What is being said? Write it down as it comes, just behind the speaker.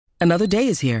Another day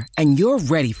is here, and you're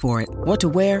ready for it. What to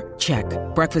wear? Check.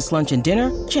 Breakfast, lunch, and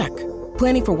dinner? Check.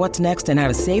 Planning for what's next and how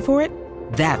to save for it?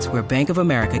 That's where Bank of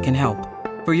America can help.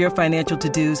 For your financial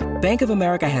to-dos, Bank of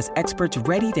America has experts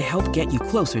ready to help get you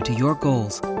closer to your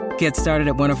goals. Get started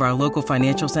at one of our local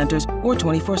financial centers or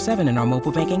 24/7 in our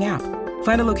mobile banking app.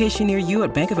 Find a location near you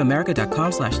at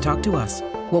bankofamerica.com/talktous.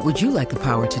 What would you like the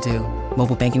power to do?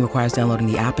 Mobile banking requires downloading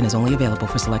the app and is only available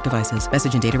for select devices.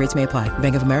 Message and data rates may apply.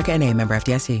 Bank of America N.A., member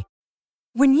FDIC.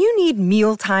 When you need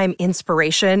mealtime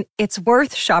inspiration, it's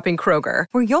worth shopping Kroger,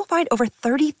 where you'll find over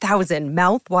 30,000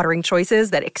 mouth-watering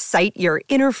choices that excite your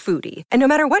inner foodie. And no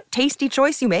matter what tasty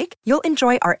choice you make, you'll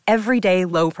enjoy our everyday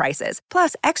low prices,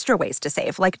 plus extra ways to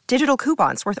save, like digital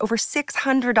coupons worth over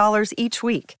 $600 each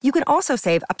week. You can also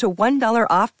save up to $1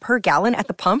 off per gallon at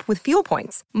the pump with fuel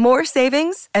points. More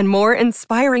savings and more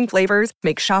inspiring flavors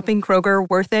make shopping Kroger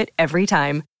worth it every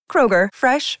time. Kroger,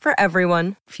 fresh for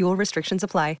everyone. Fuel restrictions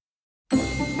apply.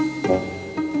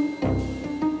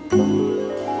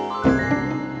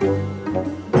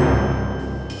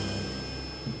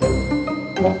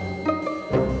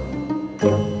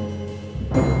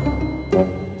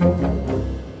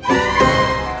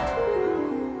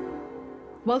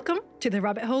 Welcome to The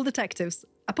Rabbit Hole Detectives,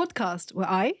 a podcast where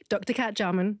I, Dr. Kat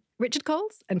Jarman, Richard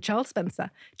Coles and Charles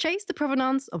Spencer chase the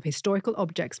provenance of historical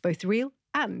objects, both real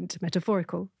and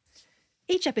metaphorical.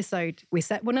 Each episode, we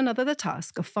set one another the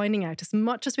task of finding out as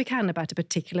much as we can about a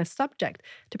particular subject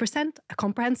to present a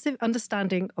comprehensive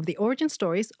understanding of the origin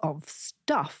stories of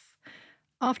stuff.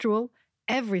 After all,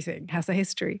 everything has a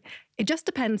history. It just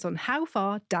depends on how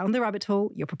far down the rabbit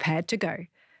hole you're prepared to go.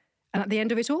 And at the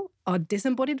end of it all, our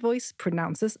disembodied voice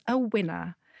pronounces a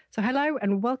winner. So hello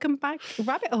and welcome back,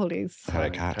 Rabbit Holies. Hello,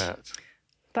 Kat.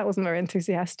 That wasn't very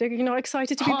enthusiastic. You're not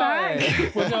excited to be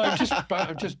back? Well, no,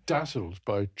 I'm just dazzled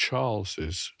by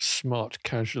Charles's smart,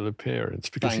 casual appearance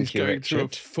because he's going to a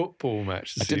football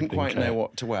match this evening. I didn't quite know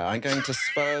what to wear. I'm going to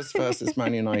Spurs versus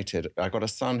Man United. I've got a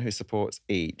son who supports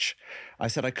each. I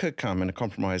said I could come in a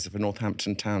compromise of a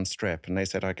Northampton Town strip, and they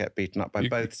said I'd get beaten up by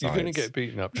both sides. You're going to get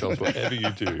beaten up, Charles, whatever you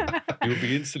do. You'll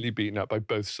be instantly beaten up by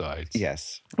both sides.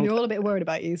 Yes. We're all a bit worried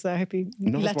about you, so I hope you let us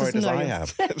know. Not as worried as I am.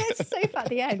 It's safe at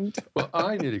the end. Well,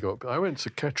 I went to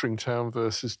Kettering Town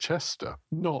versus Chester.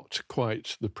 Not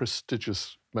quite the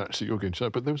prestigious match that you're going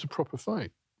to, but there was a proper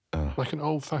fight. Like an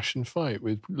old-fashioned fight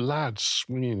with lads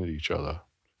swinging at each other.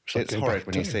 It's horrid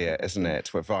when you see it, isn't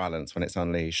it? With violence when it's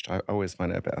unleashed. I always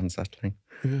find it a bit unsettling.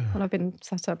 Yeah. Well, I've been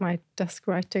sat at my desk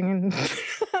writing and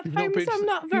You've not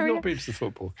been to the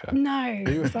football, Cat? No. Are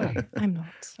you a fan? I'm not.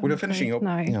 Well, you're finishing your book.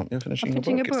 I'm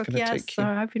finishing a book, yes. So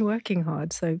I've been working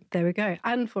hard, so there we go.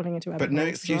 And falling into rabbit holes. But no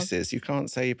excuses. You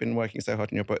can't say you've been working so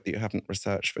hard on your book that you haven't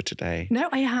researched for today. No,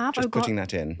 I have. Just putting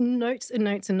that in. Notes and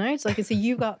notes and notes. I can see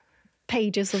you got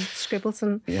pages of scribbles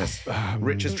and... Yes.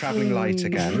 Rich is travelling light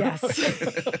again. Yes.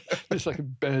 It's like I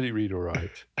can barely read or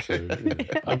write. So,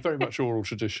 I'm very much oral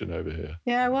tradition over here.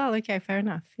 Yeah, well, okay, fair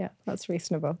enough. Yeah, that's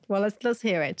reasonable. Well, let's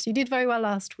hear it. You did very well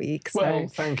last week. So. Well,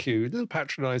 thank you. A little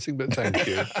patronising, but thank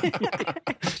you.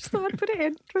 I just thought I'd put it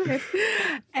in.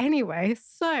 Anyway,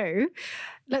 so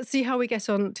let's see how we get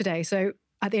on today. So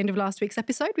at the end of last week's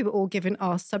episode, we were all given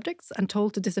our subjects and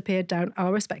told to disappear down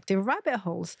our respective rabbit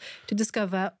holes to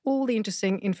discover all the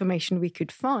interesting information we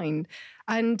could find.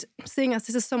 And seeing as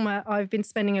this is somewhere I've been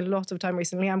spending a lot of time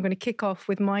recently, I'm going to kick off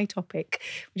with my topic,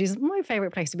 which is my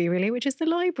favourite place to be, really, which is the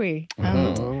library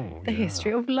and the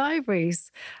history of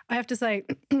libraries. I have to say,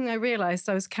 I realised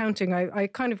I was counting, I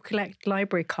kind of collect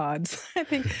library cards. I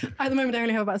think at the moment I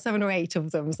only have about 7 or 8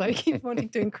 of them, so I keep wanting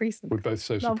to increase them. We're both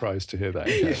so surprised to hear that.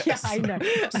 Yes. Yeah, I know.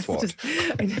 That's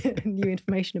just new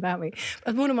information about me.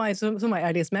 But some of my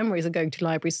earliest memories are going to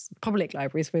libraries, public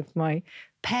libraries, with my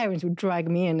parents would drag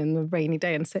me in the rainy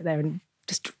day and sit there and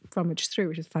just rummage through,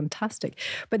 which is fantastic.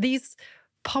 But these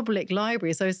public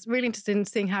libraries, I was really interested in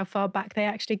seeing how far back they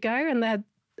actually go, and they're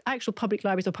actual public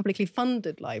libraries or publicly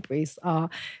funded libraries are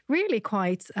really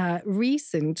quite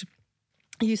recent.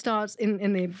 You start in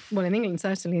England,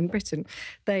 certainly in Britain,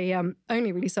 they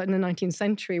only really start in the 19th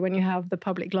century when you have the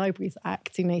Public Libraries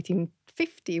Act in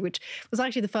 1850, which was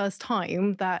actually the first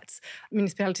time that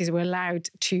municipalities were allowed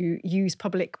to use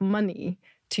public money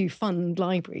to fund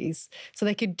libraries. So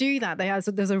they could do that.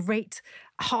 There's a rate,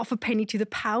 half a penny to the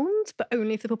pound, but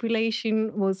only if the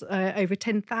population was over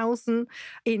 10,000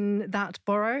 in that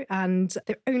borough. And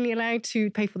they're only allowed to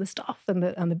pay for the staff and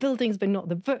the buildings, but not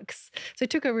the books. So it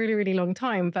took a really, really long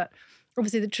time. But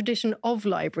obviously the tradition of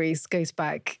libraries goes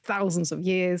back thousands of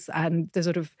years, and the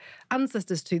sort of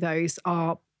ancestors to those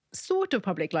are sort of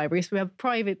public libraries. We have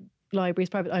private libraries,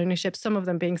 private ownership, some of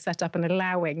them being set up and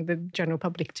allowing the general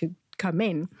public to come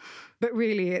in. But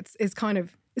really, it's kind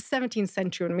of 17th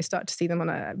century when we start to see them on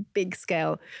a big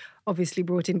scale, obviously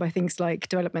brought in by things like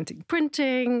development in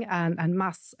printing and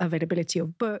mass availability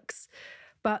of books.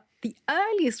 But the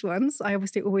earliest ones, I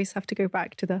obviously always have to go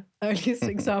back to the earliest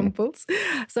examples.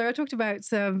 So I talked about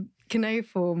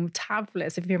cuneiform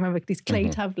tablets, if you remember, these clay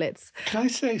tablets. Can I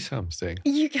say something?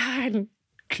 You can.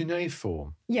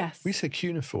 Cuneiform. Yes. We said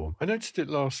cuneiform. I noticed it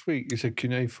last week. You said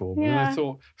cuneiform. Yeah. And I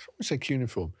thought, I say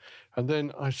cuneiform. And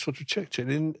then I sort of checked it.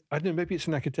 And I don't know, maybe it's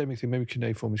an academic thing. Maybe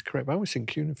cuneiform is correct. But I always think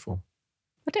cuneiform.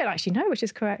 I don't actually know which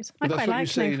is correct. I But quite that's what like you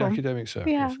say cuneiform. in academic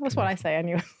circles. Yeah, that's what I say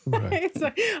anyway. Right.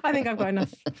 So I think I've got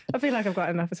enough. I feel like I've got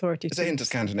enough authority. Is it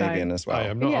Indo-Scandinavian as well? I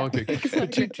am not Yeah, arguing.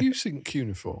 exactly. Do you think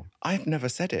cuneiform? I've never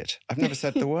said it. I've never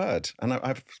said the word. And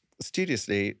I've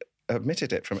studiously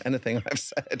omitted it from anything I've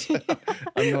said.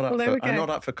 I'm not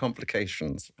up for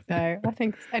complications. No, I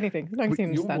think anything. As long as you You're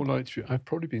understand. more likely to. I've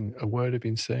probably been a word I've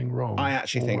been saying wrong. I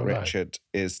actually all think my life. Richard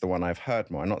is the one I've heard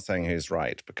more. I'm not saying who's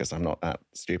right because I'm not that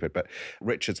stupid, but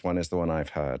Richard's one is the one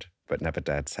I've heard, but never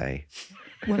dared say.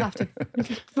 We'll have to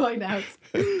find out.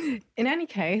 In any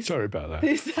case, Sorry about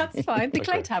that. that's fine. The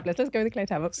clay Okay. tablets. Let's go with the clay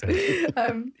tablets.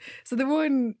 So the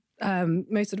one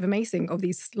most sort of amazing of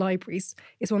these libraries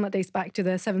is one that dates back to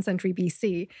the 7th century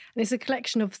BC. And it's a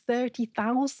collection of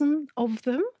 30,000 of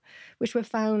them, which were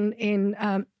found in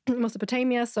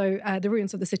Mesopotamia, so the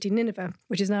ruins of the city Nineveh,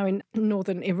 which is now in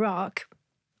northern Iraq.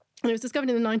 And it was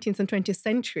discovered in the 19th and 20th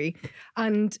century.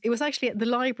 And it was actually at the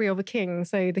library of a king.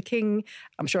 So the king,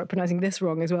 I'm sure I'm pronouncing this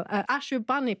wrong as well,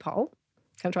 Ashurbanipal.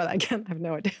 Can I try that again? I have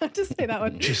no idea. I'll just say that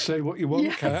one. Just say what you want,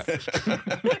 Yes. Kat.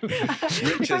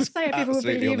 If I say it, people will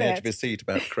Absolutely believe on the edge of it. his seat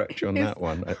about to correct you on that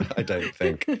one. I don't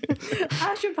think.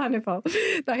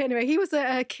 Ashurbanipal. But anyway, he was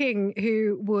a king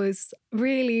who was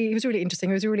really interesting.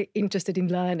 He was really interested in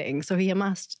learning. So he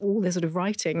amassed all this sort of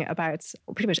writing about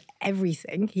pretty much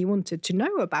everything he wanted to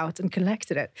know about and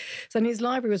collected it. So his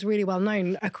library was really well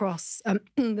known across the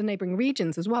neighbouring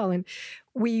regions as well. And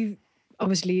we've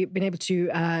obviously been able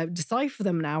to decipher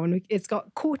them now. And it's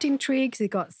got court intrigues,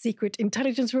 it's got secret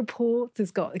intelligence reports, it's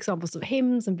got examples of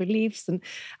hymns and beliefs and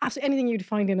absolutely anything you'd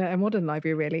find in a modern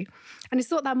library, really. And it's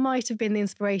thought that might have been the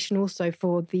inspiration also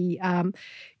for the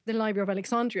Library of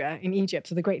Alexandria in Egypt,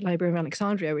 so the Great Library of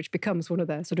Alexandria, which becomes one of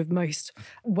the sort of most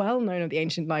well-known of the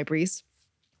ancient libraries.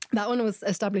 That one was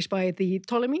established by the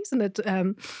Ptolemies and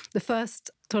the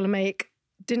first Ptolemaic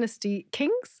dynasty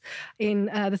kings in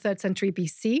the 3rd century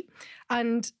BC.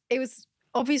 And it was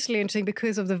obviously interesting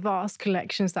because of the vast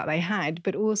collections that they had,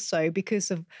 but also because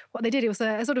of what they did. It was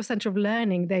a sort of centre of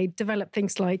learning. They developed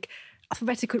things like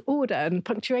alphabetical order and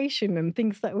punctuation and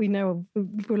things that we know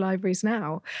of for libraries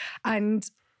now. And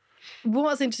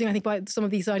what's interesting, I think, about some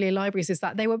of these earlier libraries is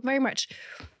that they were very much...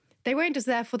 They weren't just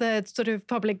there for the sort of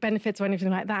public benefits or anything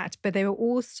like that, but they were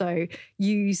also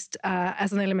used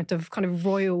as an element of kind of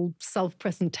royal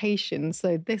self-presentation.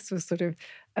 So this was sort of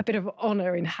a bit of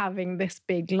honour in having this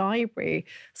big library,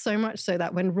 so much so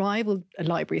that when rival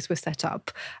libraries were set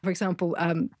up, for example,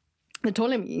 the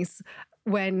Ptolemies,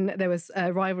 when there was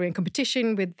a rivalry and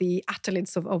competition with the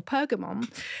Attalids of Pergamon,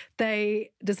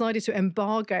 they decided to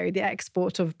embargo the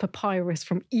export of papyrus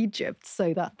from Egypt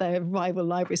so that their rival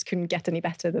libraries couldn't get any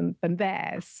better than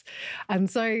theirs.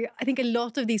 And so I think a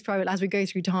lot of these private, as we go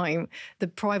through time, the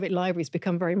private libraries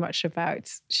become very much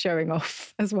about showing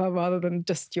off as well, rather than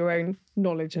just your own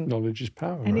knowledge. And Knowledge is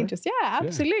power, and right? interest. Yeah,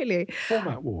 absolutely.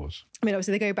 Format wars. I mean,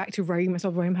 obviously, they go back to Rome. As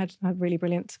well, Rome had really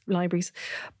brilliant libraries.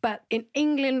 But in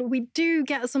England, we do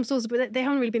get some sources, but they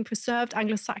haven't really been preserved.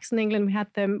 Anglo-Saxon England, we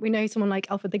had them. We know someone like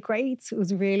Alfred the Great, who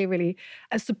was really, really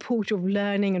a supporter of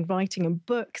learning and writing and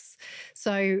books.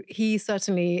 So he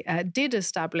certainly did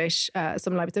establish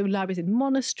some libraries. There were libraries in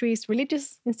monasteries,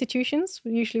 religious institutions,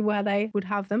 usually where they would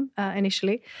have them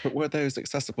initially. But were those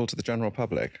accessible to the general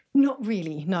public? Not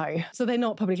really, no. So they're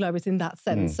not public libraries in that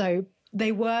sense. So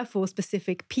they were for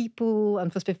specific people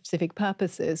and for specific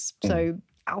purposes. So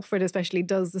Alfred especially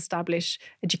does establish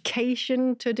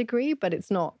education to a degree, but it's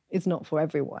not for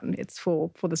everyone. It's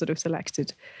for the sort of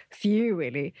selected few,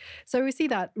 really. So we see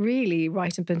that really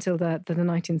right up until the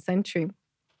 19th century,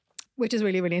 which is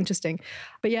really, really interesting.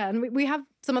 But yeah, and we have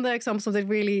some other examples of the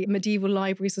really medieval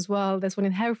libraries as well. There's one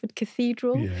in Hereford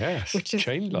Cathedral. Yes, which is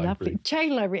chain lovely. library.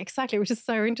 Chain library, exactly, which is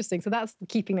so interesting. So that's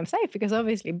keeping them safe because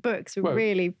obviously books are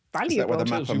really valuable. Is that where the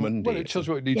Tells Mappa you- Mundi Well, it tells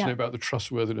you what you need Yeah. to know about the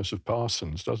trustworthiness of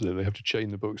parsons, doesn't it? They have to chain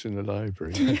the books in the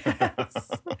library. Yes,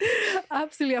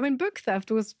 absolutely. I mean, book theft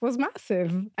was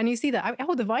massive. And you see that.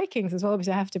 The Vikings as well,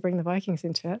 obviously I have to bring the Vikings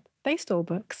into it. They stole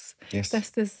books. Yes. There's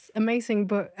this amazing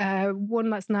book, one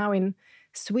that's now in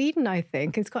Sweden, I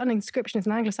think. It's got an inscription. It's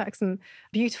an Anglo-Saxon,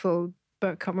 beautiful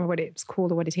book, can't remember what it's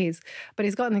called or what it is, but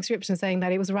it's got an inscription saying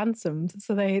that it was ransomed.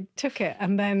 So they took it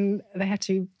and then they had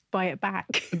to buy it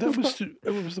back. And that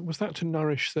was that to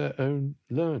nourish their own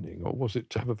learning, or was it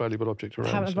to have a valuable object around?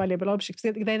 Have a valuable object.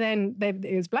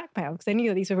 It was blackmail because they knew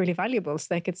that these were really valuable. So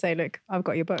they could say, "Look, I've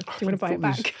got your book. Do you want to buy it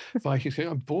back?" Vikings saying,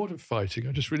 "I'm bored of fighting.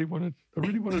 I really want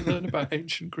to learn about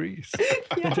ancient Greece."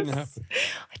 That didn't happen.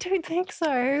 I don't think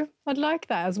so. I'd like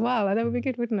that as well. That would be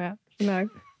good, wouldn't it? No.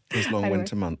 Those long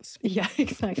winter months. Yeah,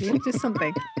 exactly. Just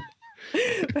something.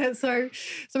 But so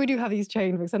we do have these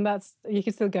chain books, and you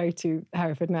can still go to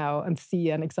Hereford now and see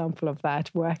an example of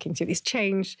that working. So this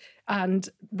change, and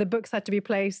the books had to be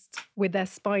placed with their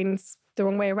spines the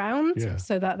wrong way around,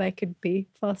 so that they could be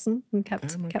fastened and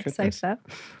kept safe there,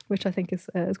 which I think is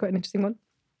quite an interesting one.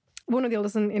 One of the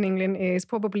oldest in England is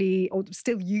probably, or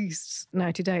still used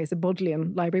now today, is the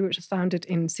Bodleian Library, which was founded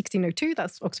in 1602.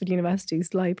 That's Oxford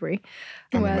University's library.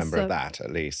 I'm a member of that,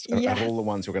 at least. Yes. Of all the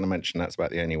ones you're going to mention, that's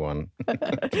about the only one.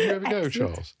 Did you ever go,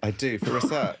 Charles? I do. For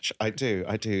research, I do.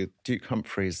 Duke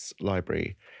Humphrey's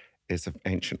library is an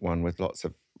ancient one with lots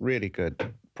of really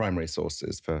good primary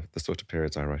sources for the sort of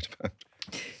periods I write about.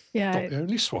 Yeah. Not the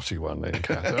only swotty one then,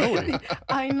 Kath, are we?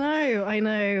 I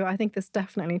know. I think there's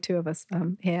definitely two of us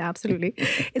here, absolutely.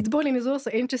 Bodleian is also,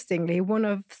 interestingly, one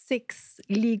of 6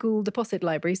 legal deposit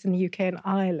libraries in the UK and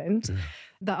Ireland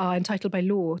that are entitled by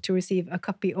law to receive a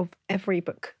copy of every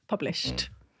book published.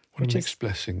 What a mixed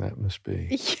blessing that must be.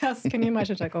 Yes, can you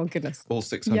imagine? Like, oh, goodness. All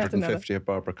 650 of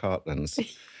Barbara Cartland's.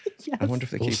 Yes. I wonder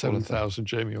if they all keep 7,000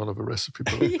 Jamie Oliver recipe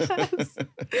books. Yes,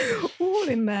 all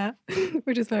in there,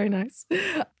 which is very nice.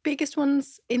 Biggest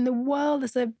ones in the world,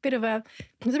 it's a bit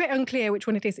unclear which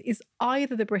one it is. Is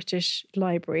either the British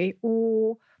Library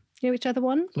or, which other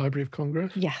one? Library of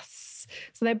Congress? Yes.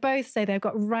 So they both say they've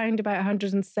got round about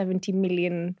 170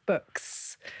 million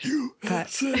books.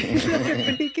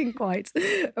 They can quite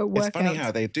work out. It's funny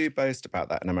how they do boast about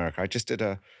that in America. I just did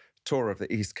a tour of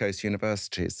the East Coast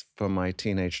universities for my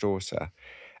teenage daughter.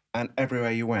 And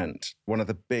everywhere you went, one of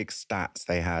the big stats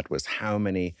they had was how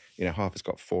many, Harvard's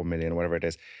got 4 million or whatever it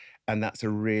is. And that's a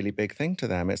really big thing to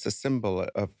them. It's a symbol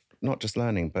of not just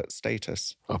learning, but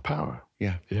status. Our power.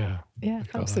 Yeah. Yeah,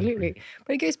 absolutely.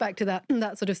 But it goes back to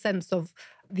that sort of sense of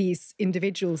these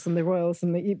individuals and the royals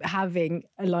and having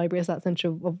a library as that centre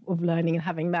of learning and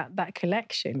having that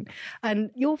collection.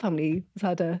 And your family has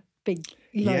had a big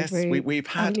library. Yes, we've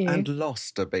had and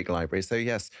lost a big library. So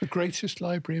yes. The greatest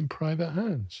library in private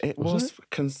hands. It was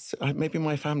maybe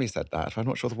my family said that. I'm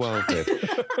not sure the world did.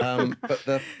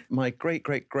 But my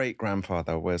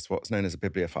great-great-great-grandfather was what's known as a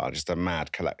bibliophile, just a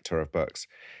mad collector of books.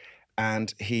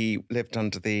 And he lived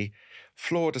under the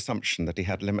flawed assumption that he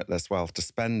had limitless wealth to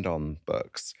spend on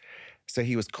books. So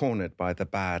he was cornered by the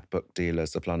bad book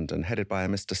dealers of London, headed by a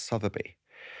Mr. Sotheby.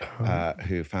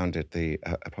 Who founded the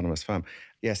eponymous firm.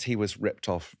 Yes, he was ripped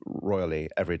off royally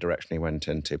every direction he went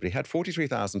into, but he had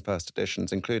 43,000 first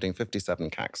editions, including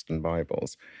 57 Caxton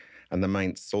Bibles and the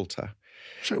Mainz Psalter.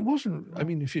 So it wasn't,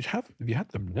 if you had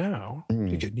them now,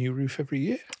 you get a new roof every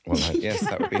year. Well, yes,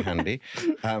 that would be handy.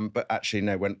 But actually,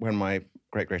 no, when my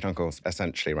great-great-uncles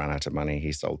essentially ran out of money,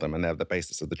 he sold them, and they're the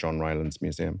basis of the John Rylands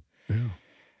Museum. Yeah.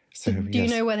 So, do you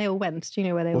know where they all went? Do you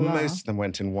know where they all are? Most of them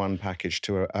went in one package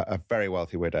to a very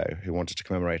wealthy widow who wanted to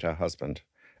commemorate her husband,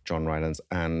 John Rylands.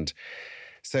 And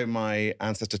so my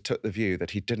ancestor took the view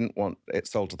that he didn't want it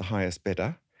sold to the highest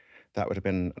bidder. That would have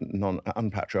been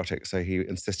unpatriotic, so he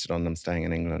insisted on them staying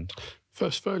in England.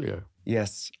 First folio?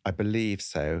 Yes, I believe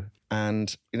so.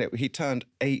 And, he turned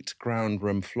 8 ground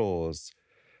room floors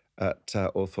at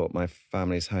Althorpe, my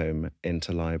family's home,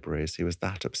 into libraries. He was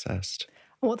that obsessed.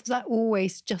 Was that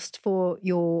always just for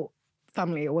your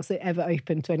family, or was it ever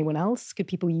open to anyone else? Could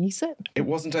people use it? It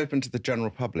wasn't open to the general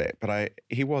public, but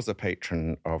he was a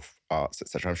patron of arts,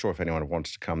 etc. I'm sure if anyone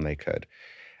wanted to come, they could.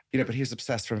 But he was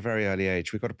obsessed from a very early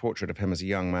age. We got a portrait of him as a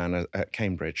young man at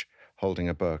Cambridge holding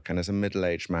a book, and as a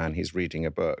middle-aged man, he's reading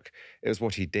a book. It was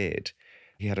what he did.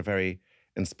 He had a very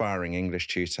inspiring English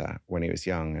tutor when he was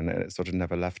young, and it sort of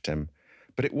never left him.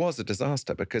 But it was a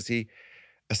disaster because he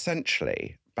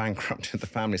essentially bankrupted the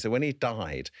family. So when he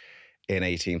died in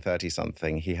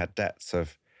 1830-something, he had debts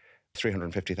of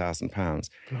 £350,000.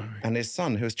 And his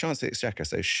son, who was Chancellor of the Exchequer,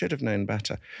 so should have known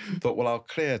better, thought, well, I'll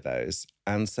clear those.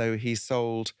 And so he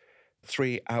sold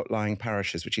 3 outlying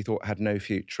parishes, which he thought had no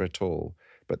future at all.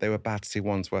 But they were Battersea,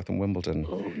 Wandsworth and Wimbledon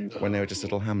when they were just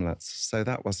little hamlets. So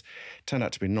that turned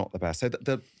out to be not the best. So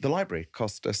the library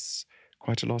cost us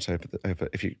quite a lot over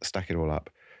if you stack it all up.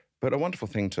 But a wonderful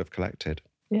thing to have collected.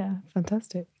 Yeah,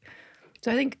 fantastic. So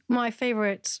I think my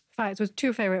favourite facts was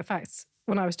 2 favourite facts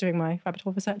when I was doing my rabbit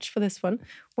hole research for this one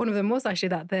of them was actually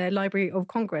that the Library of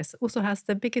Congress also has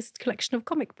the biggest collection of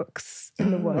comic books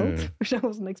in the world, which I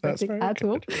wasn't expecting at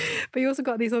all. But you also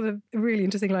got these other really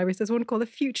interesting libraries. There's one called the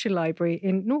Future Library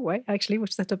in Norway, actually,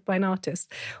 which is set up by an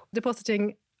artist,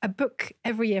 depositing a book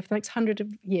every year for the next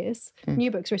 100 years,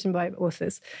 new books written by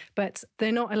authors, but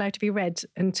they're not allowed to be read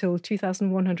until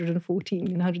 2114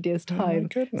 in 100 years' time.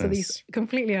 So these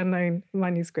completely unknown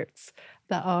manuscripts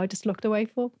that are just locked away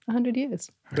for 100 years.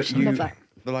 But I love that.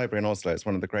 The library in Oslo is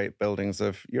one of the great buildings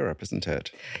of Europe, isn't it?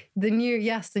 The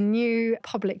new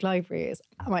public library is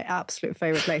my absolute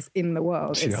favourite place in the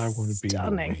world. See, it's I want to be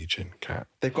stunning. Norwegian, Kat.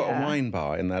 They've got a wine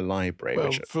bar in their library.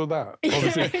 Well, for that,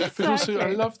 obviously. But also, I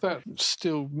exactly. love that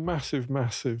still massive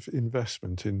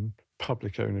investment in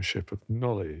public ownership of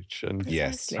knowledge and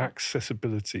Yes.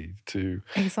 accessibility to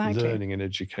Exactly. learning and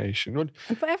education. Well,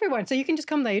 And for everyone. So you can just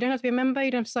come there. You don't have to be a member.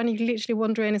 You don't have to sign. You can literally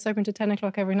wander in. It's open to 10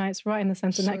 o'clock every night. It's right in the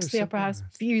centre, next to the Opera House.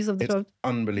 Views of the It's 12.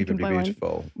 unbelievably buy wine.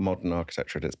 beautiful. Modern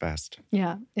architecture at its best.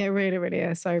 Yeah, it really, really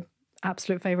is. So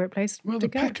absolute favourite place well, to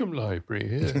the go. Peckham Library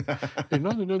here in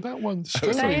London, no, that won the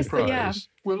That Sterling is Prize. yeah.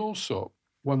 Will Alsop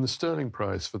won the Sterling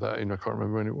Prize for that, and I can't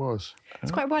remember when it was.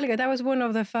 It's quite a while ago. That was one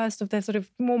of the first of the sort of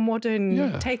more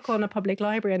modern take on a public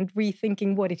library and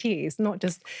rethinking what it is, not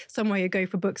just somewhere you go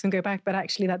for books and go back, but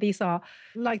actually that these are,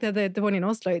 like the one in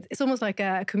Oslo, it's almost like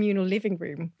a communal living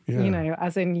room, you know,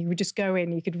 as in you would just go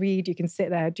in, you could read, you can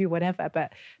sit there, do whatever,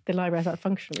 but the library has that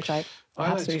function, which I like to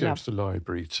absolutely go love. to the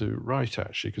library to write,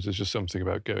 actually, because there's just something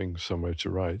about going somewhere to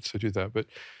write. So I do that.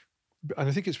 And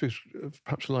I think it's because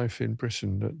perhaps life in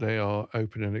Britain that they are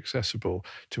open and accessible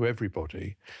to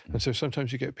everybody. And so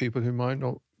sometimes you get people who might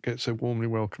not get so warmly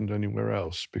welcomed anywhere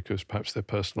else because perhaps their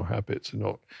personal habits are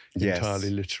not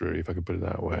entirely literary, if I could put it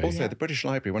that way. Also, the British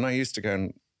Library, when I used to go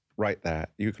and write there,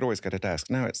 you could always get a desk.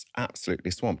 Now it's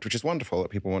absolutely swamped, which is wonderful that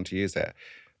people want to use it.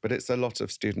 But it's a lot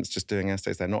of students just doing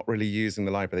essays. They're not really using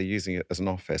the library. They're using it as an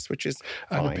office, which is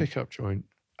fine. And a pickup joint.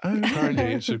 Oh, Apparently,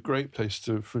 it's a great place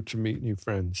to meet new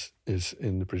friends, is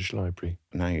in the British Library.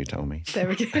 now you tell me. There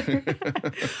we go.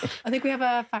 I think we have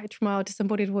a fact from our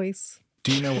disembodied voice.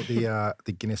 Do you know what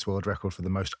the Guinness World Record for the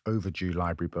most overdue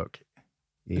library book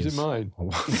is? Is it mine?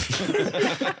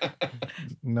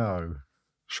 No,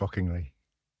 shockingly.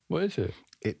 What is it?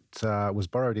 It was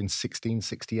borrowed in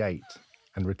 1668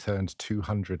 and returned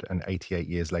 288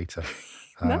 years later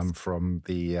from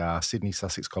the Sydney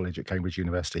Sussex College at Cambridge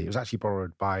University. It was actually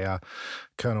borrowed by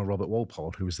Colonel Robert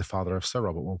Walpole, who was the father of Sir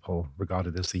Robert Walpole,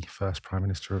 regarded as the first Prime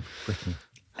Minister of Britain.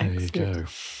 There you go.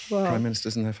 Well, Prime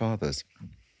Ministers and their fathers.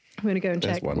 I'm going to go and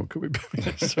There's check. one. What could we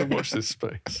be? So watch this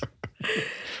space.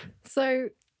 So,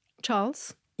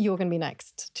 Charles, you're going to be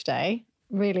next today.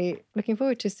 Really looking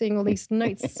forward to seeing all these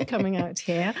notes coming out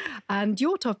here. And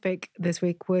your topic this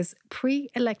week was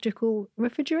pre-electrical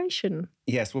refrigeration.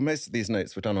 Yes, well, most of these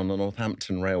notes were done on the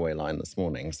Northampton railway line this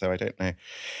morning, so I don't know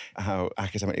how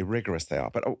academically rigorous they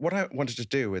are. But what I wanted to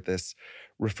do with this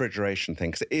refrigeration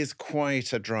thing, because it is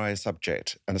quite a dry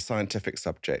subject and a scientific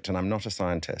subject, and I'm not a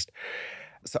scientist.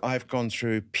 So I've gone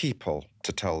through people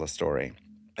to tell the story.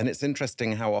 And it's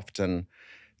interesting how often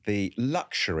the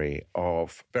luxury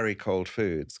of very cold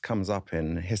foods comes up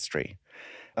in history.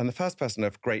 And the first person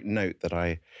of great note that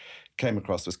I came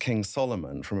across was King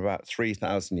Solomon from about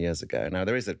 3,000 years ago. Now,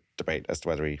 there is a debate as to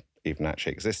whether he even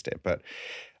actually existed, but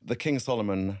the King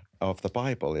Solomon of the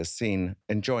Bible is seen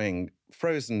enjoying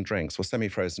frozen drinks or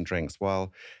semi-frozen drinks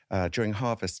while during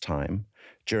harvest time,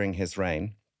 during his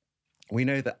reign. We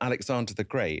know that Alexander the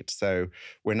Great, so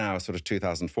we're now sort of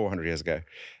 2,400 years ago,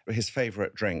 his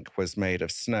favourite drink was made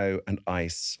of snow and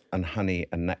ice and honey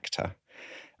and nectar.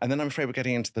 And then I'm afraid we're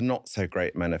getting into the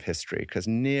not-so-great men of history, because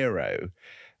Nero,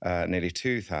 nearly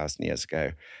 2,000 years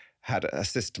ago, had a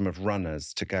system of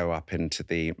runners to go up into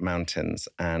the mountains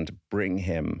and bring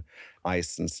him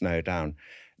ice and snow down.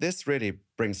 This really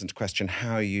brings into question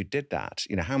how you did that.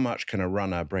 You know, how much can a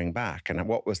runner bring back, and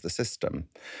what was the system?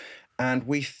 And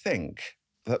we think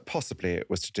that possibly it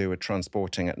was to do with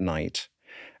transporting at night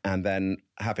and then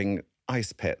having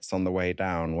ice pits on the way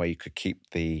down where you could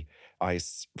keep the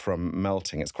ice from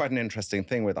melting. It's quite an interesting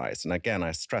thing with ice. And again,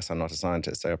 I stress I'm not a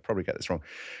scientist, so I'll probably get this wrong.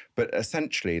 But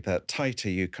essentially, the tighter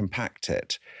you compact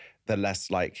it, the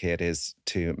less likely it is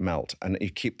to melt. And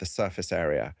you keep the surface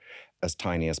area as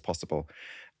tiny as possible.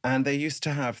 And they used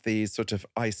to have these sort of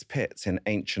ice pits in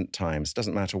ancient times.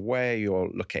 Doesn't matter where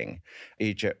you're looking.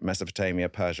 Egypt, Mesopotamia,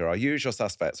 Persia are usual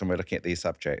suspects when we're looking at these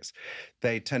subjects.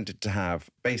 They tended to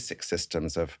have basic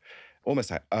systems of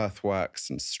almost like earthworks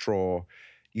and straw.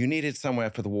 You needed somewhere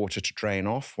for the water to drain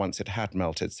off once it had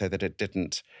melted so that it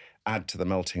didn't add to the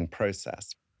melting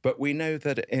process. But we know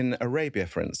that in Arabia,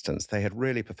 for instance, they had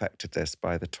really perfected this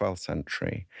by the 12th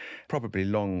century, probably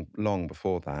long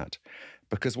before that,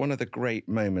 because one of the great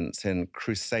moments in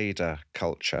Crusader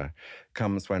culture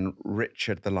comes when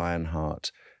Richard the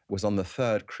Lionheart was on the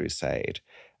Third Crusade,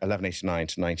 1189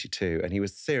 to 92, and he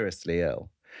was seriously ill.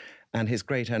 And his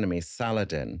great enemy,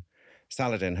 Saladin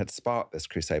had sparked this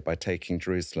crusade by taking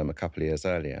Jerusalem a couple of years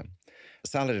earlier.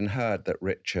 Saladin heard that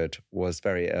Richard was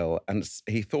very ill and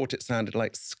he thought it sounded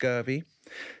like scurvy.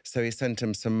 So he sent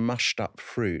him some mushed up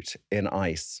fruit in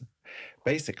ice,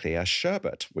 basically a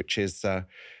sherbet, which is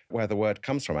where the word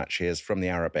comes from, actually, is from the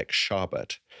Arabic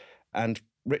sharbat. And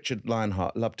Richard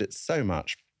Lionheart loved it so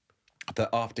much that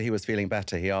after he was feeling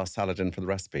better, he asked Saladin for the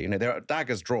recipe. You know, there are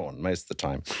daggers drawn most of the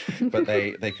time, but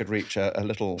they could reach a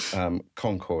little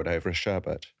concord over a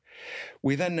sherbet.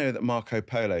 We then know that Marco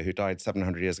Polo, who died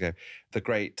 700 years ago, the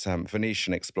great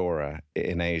Venetian explorer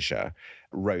in Asia,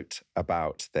 wrote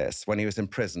about this. When he was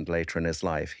imprisoned later in his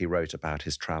life, he wrote about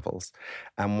his travels.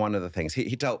 And one of the things,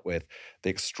 he dealt with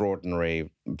the extraordinary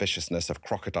viciousness of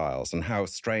crocodiles and how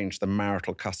strange the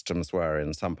marital customs were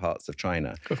in some parts of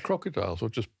China. Of crocodiles or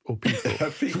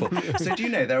people? People. So do you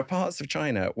know, there are parts of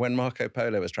China when Marco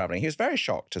Polo was travelling, he was very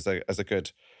shocked as a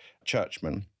good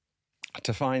churchman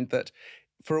to find that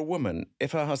for a woman,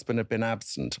 if her husband had been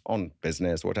absent on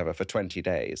business or whatever for 20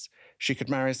 days, she could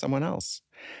marry someone else.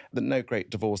 No great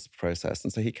divorce process.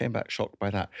 And so he came back shocked by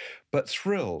that, but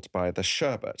thrilled by the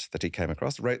sherbet that he came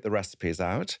across, wrote the recipes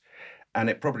out,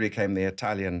 and it probably became the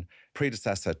Italian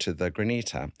predecessor to the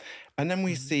granita. And then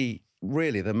we see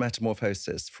really the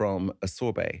metamorphosis from a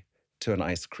sorbet to an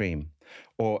ice cream,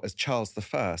 or as Charles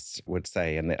I would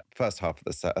say in the first half of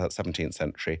the 17th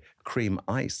century, cream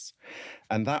ice.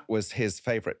 And that was his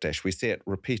favourite dish. We see it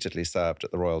repeatedly served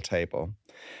at the royal table.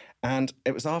 And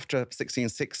it was after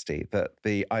 1660 that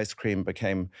the ice cream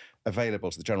became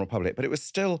available to the general public, but it was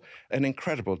still an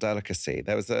incredible delicacy.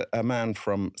 There was a man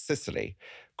from Sicily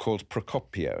called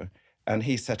Procopio, and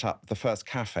he set up the first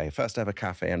ever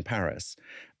cafe in Paris.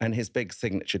 And his big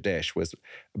signature dish was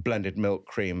blended milk,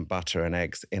 cream, butter, and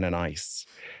eggs in an ice.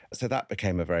 So that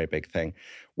became a very big thing.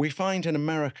 We find in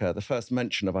America, the first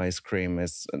mention of ice cream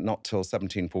is not till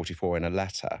 1744 in a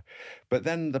letter. But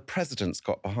then the presidents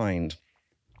got behind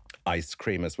ice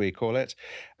cream, as we call it.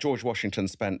 George Washington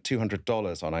spent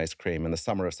 $200 on ice cream in the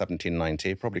summer of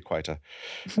 1790, probably quite a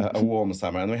warm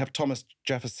summer. And we have Thomas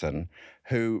Jefferson,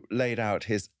 who laid out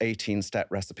his 18-step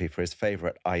recipe for his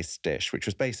favourite ice dish, which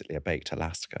was basically a baked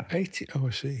Alaska. 80? Oh,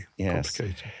 I see. Yes.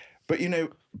 Complicated. But, you know,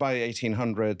 by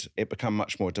 1800, it became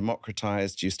much more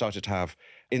democratized. You started to have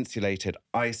insulated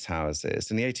ice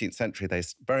houses. In the 18th century, they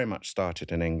very much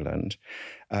started in England.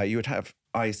 You would have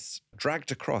ice dragged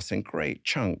across in great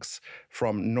chunks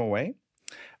from Norway,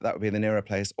 that would be the nearer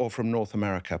place, or from North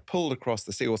America, pulled across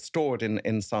the sea or stored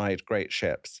inside great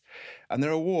ships. And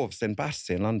there are wharves in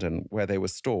Battersea in London where they were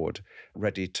stored,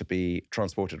 ready to be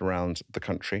transported around the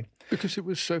country. Because it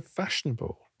was so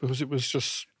fashionable, because it was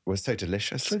just... It was so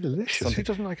delicious. So delicious. Who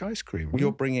doesn't like ice cream? Well,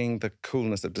 you're bringing the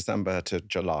coolness of December to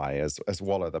July, as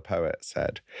Waller the poet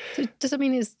said. So does that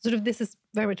mean this is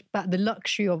very much about the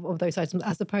luxury of those items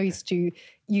as opposed to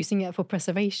using it for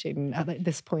preservation at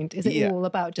this point? Is it all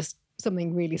about just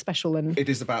something really special? And it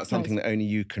is about something that only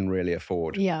you can really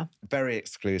afford. Yeah. Very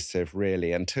exclusive,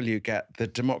 really, until you get the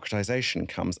democratization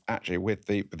comes actually with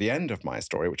the end of my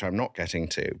story, which I'm not getting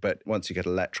to. But once you get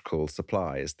electrical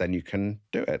supplies, then you can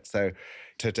do it. So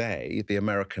today, the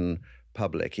American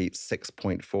public eats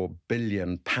 6.4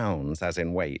 billion pounds, as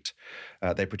in weight.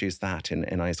 They produce that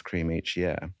in ice cream each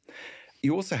year.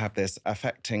 You also have this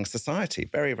affecting society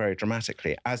very, very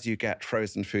dramatically as you get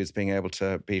frozen foods being able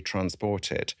to be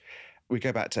transported. We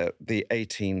go back to the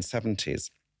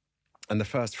 1870s, and the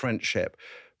first French ship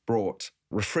brought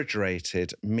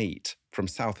refrigerated meat from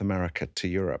South America to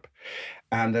Europe.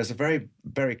 And there's a very,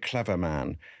 very clever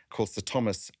man called Sir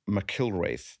Thomas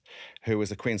McIlwraith, who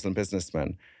was a Queensland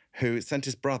businessman, who sent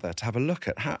his brother to have a look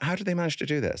at how did they manage to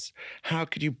do this? How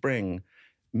could you bring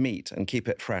meat and keep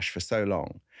it fresh for so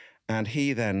long? And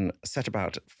he then set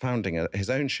about founding his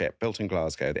own ship built in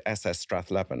Glasgow, the SS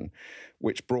Strathleven,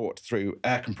 which brought through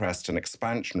air-compressed and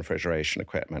expansion refrigeration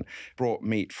equipment, brought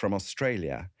meat from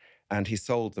Australia. And he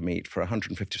sold the meat for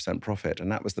 150% profit.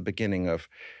 And that was the beginning of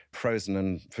frozen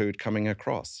and food coming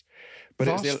across. But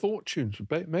vast fortunes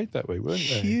were made that way, weren't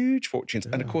they? Huge fortunes.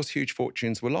 Yeah. And of course, huge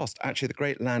fortunes were lost. Actually, the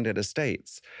great landed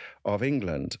estates of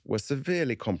England were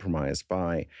severely compromised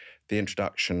by the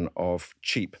introduction of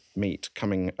cheap meat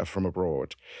coming from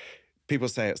abroad. people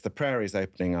say it's the prairies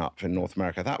opening up in North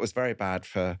America. That was very bad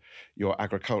for your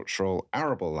agricultural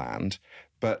arable land.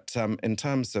 But in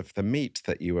terms of the meat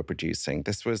that you were producing,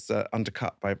 this was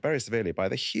undercut very severely by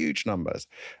the huge numbers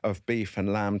of beef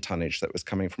and lamb tonnage that was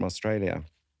coming from Australia.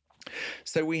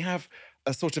 So we have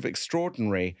a sort of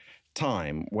extraordinary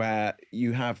time where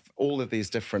you have all of these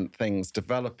different things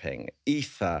developing,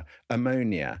 ether,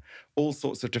 ammonia, all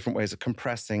sorts of different ways of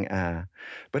compressing air.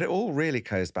 But it all really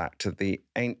goes back to the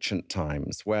ancient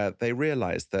times where they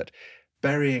realized that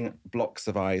burying blocks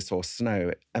of ice or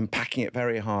snow and packing it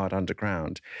very hard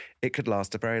underground, it could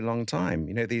last a very long time.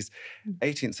 You know, these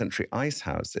 18th century ice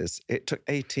houses, it took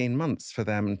 18 months for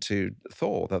them to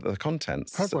thaw, the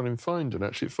contents. I had one in Farndon,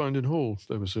 actually, at Farndon Hall.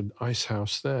 There was an ice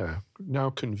house there, now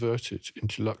converted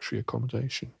into luxury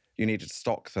accommodation. You needed to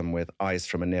stock them with ice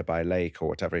from a nearby lake or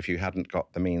whatever if you hadn't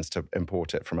got the means to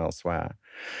import it from elsewhere.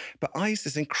 But ice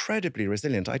is incredibly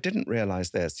resilient. I didn't realize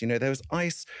this. You know, there was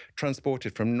ice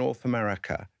transported from North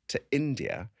America to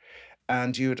India,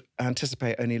 and you'd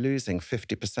anticipate only losing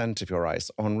 50% of your ice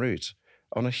en route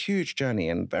on a huge journey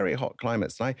in very hot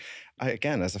climates. And I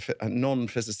again, as a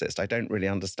non-physicist, I don't really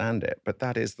understand it, but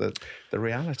that is the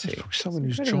reality. Someone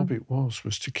whose job it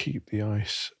was to keep the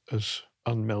ice as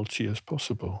unmelty as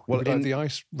possible. Well, like the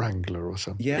ice wrangler or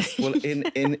something. Yes. Well,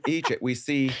 in Egypt, we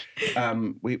see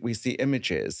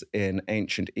images in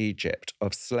ancient Egypt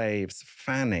of slaves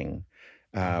fanning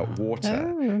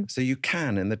water. Oh. So you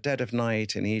can, in the dead of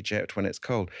night in Egypt when it's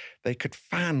cold, they could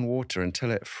fan water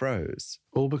until it froze.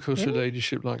 All because her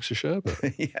ladyship likes a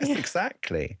sherbet. Yes,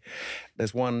 exactly.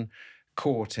 There's one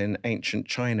court in ancient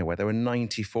China where there were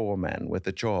 94 men with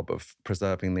the job of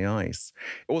preserving the ice.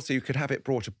 Also, you could have it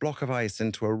brought, a block of ice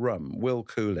into a room, will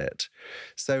cool it.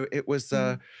 So it was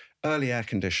early air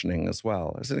conditioning as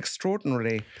well. It's an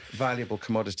extraordinarily valuable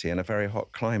commodity in a very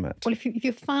hot climate. Well, if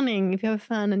you're fanning, if you have a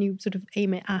fan and you sort of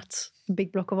aim it at a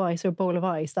big block of ice or a bowl of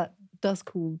ice, that does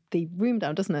cool the room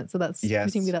down, doesn't it? So that's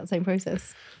presumably that same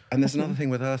process. And there's another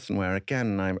thing with earthenware.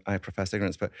 Again, I profess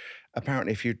ignorance, but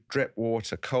apparently if you drip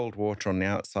water, cold water on the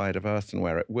outside of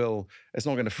earthenware, it's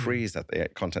not going to freeze at the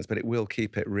contents, but it will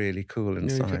keep it really cool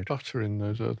inside. You get butter in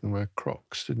those earthenware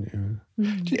crocks, didn't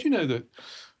you? Did you know that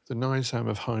the Nizam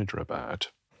of Hyderabad,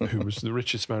 who was the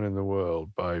richest man in the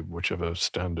world by whichever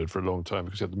standard for a long time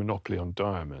because he had the monopoly on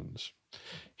diamonds,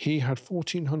 he had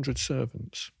 1,400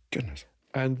 servants. Goodness.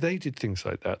 And they did things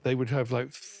like that. They would have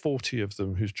like 40 of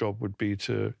them whose job would be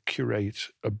to curate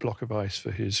a block of ice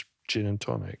for his gin and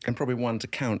tonic. And probably one to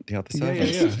count the other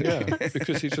servants. Yeah.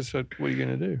 Because he just said, what are you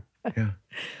going to do? Yeah.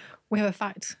 We have a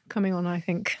fact coming on, I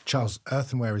think. Charles,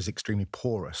 earthenware is extremely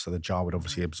porous, so the jar would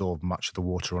obviously absorb much of the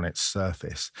water on its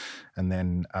surface. And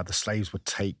then the slaves would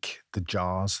take the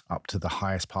jars up to the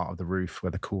highest part of the roof where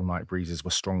the cool night breezes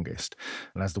were strongest.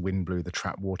 And as the wind blew, the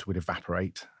trapped water would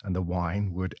evaporate and the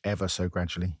wine would ever so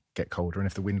gradually get colder. And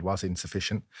if the wind was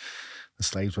insufficient, the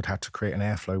slaves would have to create an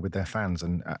airflow with their fans.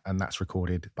 And that's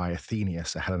recorded by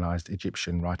Athenius, a Hellenized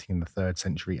Egyptian writing in the 3rd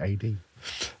century AD.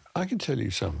 I can tell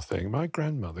you something. My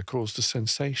grandmother caused a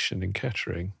sensation in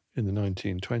Kettering in the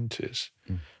 1920s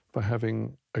by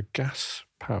having a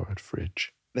gas-powered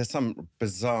fridge. There's some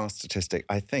bizarre statistic.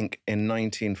 I think in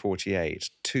 1948,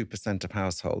 2% of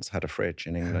households had a fridge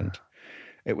in England.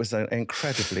 It was an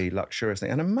incredibly luxurious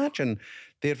thing. And imagine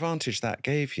the advantage that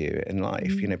gave you in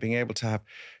life, you know, being able to have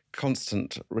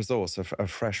constant resource of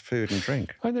fresh food and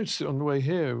drink. I noticed it on the way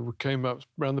here. We came up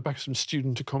around the back of some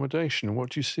student accommodation. And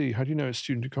what do you see? How do you know it's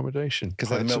student accommodation? Because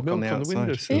there's milk on the outside.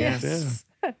 Windowsill. Yes.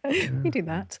 Yeah. We do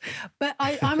that. But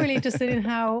I'm really interested in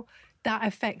how that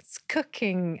affects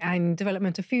cooking and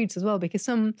development of foods as well, because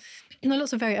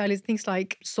lots of very early things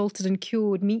like salted and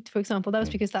cured meat, for example, that was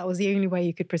because that was the only way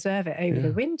you could preserve it over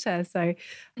the winter. So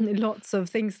lots of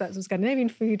things that was Scandinavian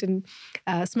food and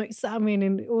smoked salmon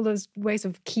and all those ways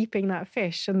of keeping that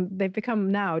fish. And they've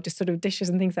become now just sort of dishes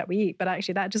and things that we eat. But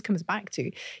actually that just comes back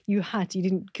to you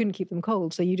couldn't keep them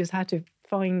cold. So you just had to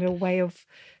find a way of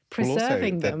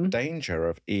preserving them. The danger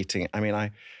of eating,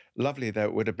 lovely though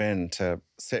it would have been to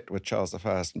sit with Charles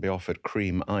I and be offered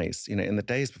cream ice. You know, in the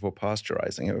days before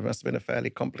pasteurising, it must have been a fairly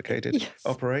complicated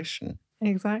operation.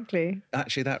 Exactly.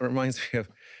 Actually, that reminds me of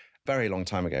a very long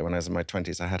time ago when I was in my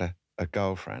 20s, I had a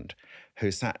girlfriend who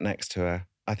sat next to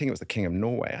I think it was the King of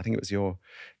Norway, I think it was your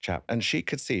chap, and she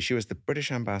could see, she was the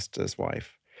British ambassador's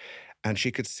wife, and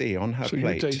she could see on her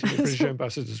plate... So you're dating the British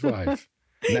ambassador's wife?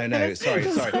 No, sorry.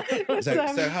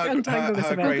 So her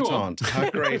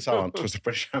great aunt was a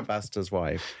British ambassador's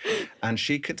wife, and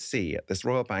she could see at this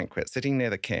royal banquet, sitting near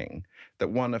the king,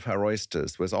 that one of her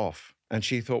oysters was off, and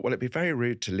she thought, well, it'd be very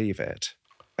rude to leave it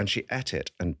and she ate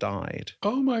it and died.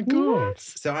 Oh my God.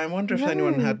 So I wonder if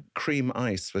anyone had cream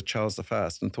ice with Charles I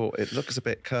and thought, it looks a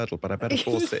bit curdled, but I better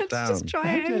force it down. Just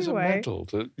try it There's a anyway. medal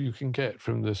that you can get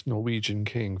from this Norwegian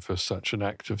king for such an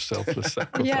act of selfless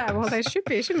sacrifice. Yeah, well, there should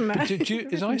be, shouldn't there?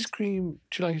 Is ice cream,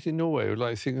 do you like it in Norway? Or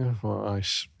like think, oh, well,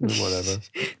 ice, whatever.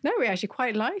 No, we actually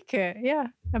quite like it. Yeah.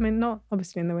 I mean, not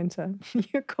obviously in the winter.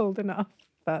 You're cold enough,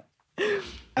 but...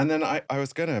 And then I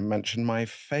was going to mention my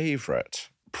favourite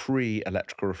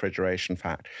pre-electrical refrigeration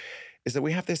fact is that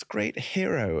we have this great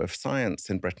hero of science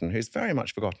in Britain who's very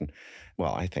much forgotten.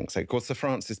 Well, I think so, called Sir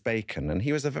Francis Bacon. And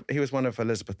he was one of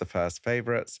Elizabeth I's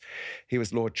favourites. He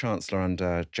was Lord Chancellor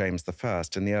under James I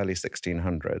in the early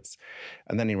 1600s.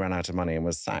 And then he ran out of money and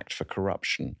was sacked for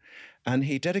corruption. And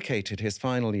he dedicated his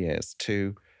final years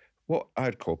to what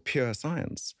I'd call pure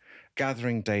science,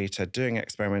 gathering data, doing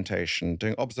experimentation,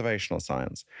 doing observational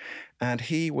science. And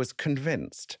he was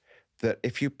convinced that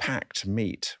if you packed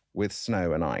meat with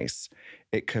snow and ice,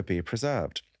 it could be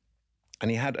preserved. And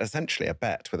he had essentially a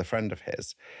bet with a friend of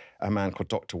his, a man called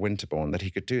Dr. Winterbourne, that he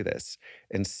could do this.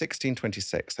 In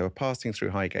 1626, they were passing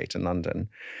through Highgate in London,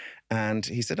 and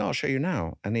he said, I'll show you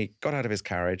now. And he got out of his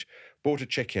carriage, bought a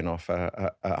chicken off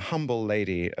a humble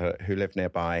lady who lived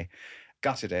nearby,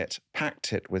 gutted it,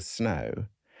 packed it with snow,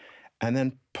 and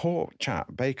then poor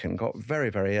chap Bacon got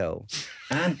very, very ill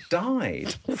and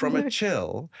died from a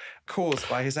chill caused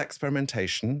by his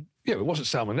experimentation. Yeah, it wasn't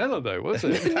salmonella though, was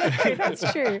it? No,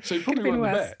 that's true. So he probably won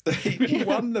the bet. He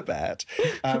won the bet.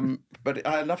 But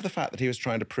I love the fact that he was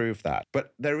trying to prove that.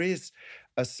 But there is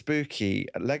a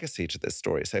legacy to this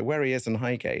story. So where he is in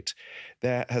Highgate,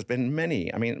 there has been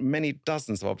many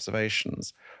dozens of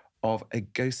observations of a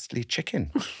ghostly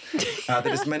chicken that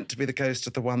is meant to be the ghost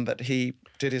of the one that he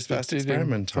did his first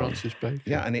experiment on. Francis Bacon.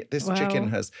 Yeah, and this chicken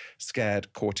has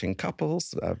scared courting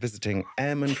couples, visiting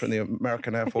airmen from the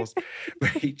American Air Force, where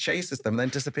he chases them and then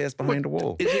disappears behind a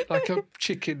wall. Is it like a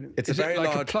chicken? It's a very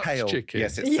large, pale chicken.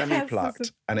 Yes, it's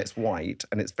semi-plucked and it's white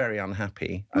and it's very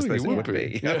unhappy. I suppose it would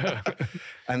be. Yeah.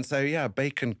 And so, yeah,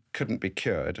 Bacon couldn't be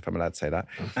cured, if I'm allowed to say that,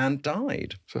 and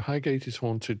died. So Highgate is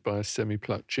haunted by a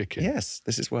semi-plucked chicken. Yes,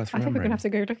 this is worth I think we're remembering. going to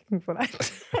have to go looking for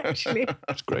that, actually.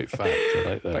 That's a great fact. I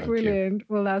like that. Brilliant.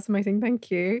 Well, that's amazing.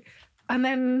 Thank you. And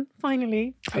then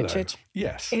finally, Hello. Richard,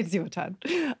 Yes. it's your turn.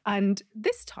 And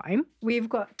this time, we've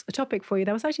got a topic for you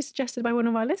that was actually suggested by one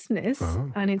of our listeners,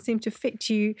 and it seemed to fit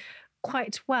you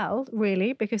quite well,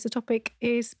 really, because the topic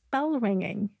is bell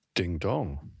ringing. Ding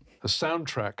dong. A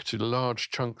soundtrack to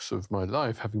large chunks of my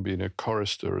life, having been a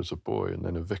chorister as a boy and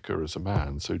then a vicar as a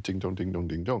man. So ding dong, ding dong,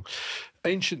 ding dong.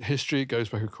 Ancient history goes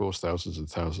back, of course, thousands and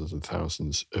thousands and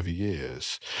thousands of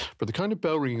years. But the kind of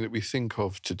bell ringing that we think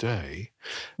of today,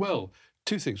 well,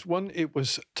 two things. One, it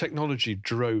was technology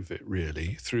drove it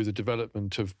really through the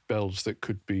development of bells that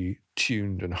could be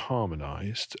tuned and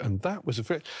harmonised. And that was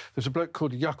there's a bloke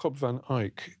called Jacob van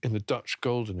Eyck in the Dutch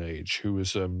Golden Age who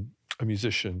was a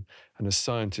musician and a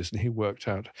scientist, and he worked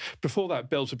out, before that,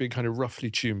 bells had been kind of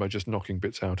roughly tuned by just knocking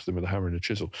bits out of them with a hammer and a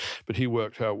chisel, but he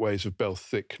worked out ways of bell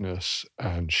thickness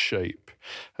and shape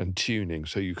and tuning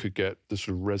so you could get the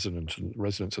sort of resonance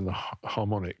and the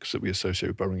harmonics that we associate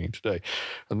with bell ringing today.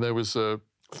 And there was a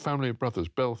family of brothers,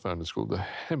 bell founders, called the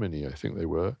Hemini, I think they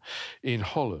were, in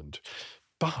Holland.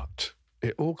 But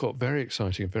it all got very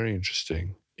exciting and very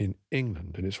interesting in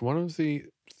England, and it's one of the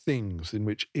things in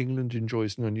which England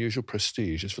enjoys an unusual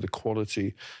prestige is for the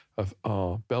quality of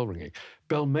our bell ringing.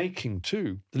 Bell making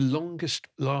too, the longest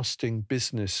lasting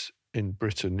business in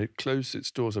Britain, it closed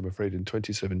its doors, I'm afraid, in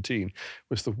 2017,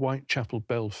 was the Whitechapel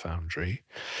Bell Foundry,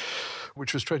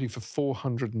 which was trading for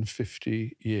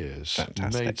 450 years.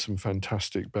 Fantastic. Made some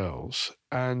fantastic bells.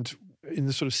 And in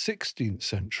the sort of 16th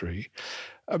century,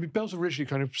 I mean, bells originally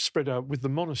kind of spread out with the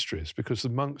monasteries because the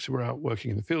monks who were out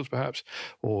working in the fields, perhaps,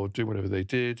 or doing whatever they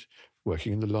did,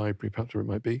 working in the library, perhaps where it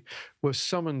might be, were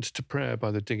summoned to prayer by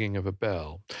the dinging of a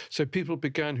bell. So people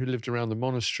began who lived around the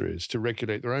monasteries to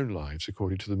regulate their own lives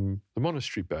according to the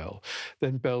monastery bell.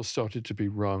 Then bells started to be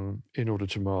rung in order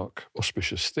to mark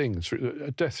auspicious things.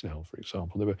 A death knell, for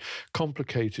example. There were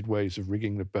complicated ways of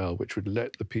ringing the bell which would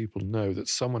let the people know that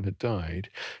someone had died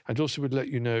and also would let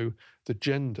you know the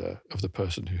gender of the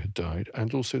person who had died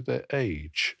and also their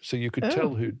age. So you could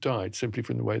tell who died simply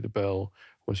from the way the bell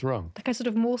was rung. Like a sort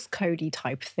of Morse codey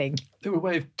type thing. They were a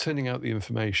way of sending out the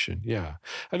information, yeah.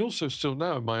 And also still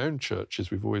now in my own churches,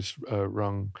 we've always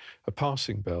rung a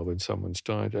passing bell when someone's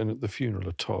died, and at the funeral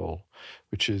a toll,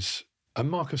 which is a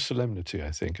mark of solemnity,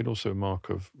 I think, and also a mark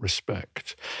of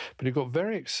respect. But it got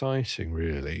very exciting,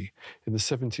 really, in the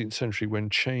 17th century when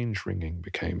change ringing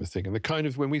became a thing. And the kind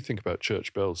of, when we think about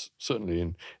church bells, certainly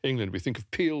in England, we think of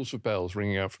peals of bells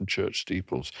ringing out from church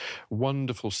steeples.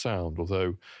 Wonderful sound,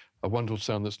 although a wonderful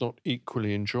sound that's not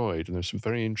equally enjoyed. And there's some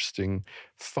very interesting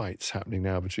fights happening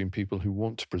now between people who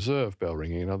want to preserve bell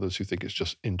ringing and others who think it's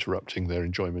just interrupting their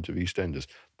enjoyment of EastEnders.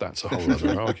 That's a whole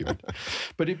other argument.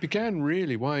 But it began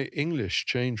really, why English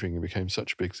change ringing became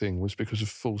such a big thing was because of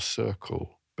full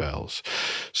circle bells.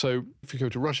 So if you go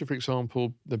to Russia, for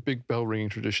example, the big bell ringing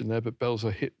tradition there, but bells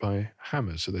are hit by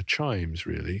hammers, so they're chimes,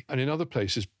 really. And in other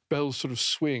places, bells sort of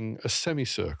swing a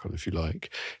semicircle, if you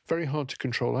like. Very hard to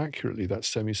control accurately, that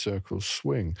semicircle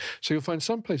swing. So you'll find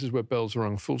some places where bells are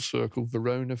rung full circle,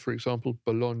 Verona, for example,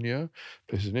 Bologna,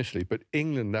 places in Italy. But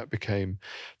England,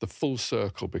 the full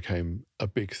circle became a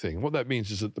big thing. What that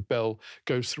means is that the bell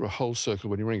goes through a whole circle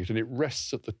when you ring it, and it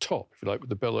rests at the top, if you like, with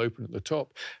the bell open at the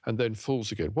top, and then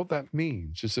falls again. What that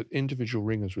means is that individual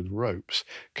ringers with ropes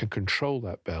can control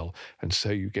that bell, and so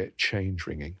you get change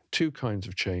ringing. Two kinds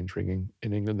of change ringing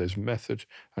in England. There's method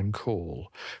and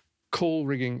call. Call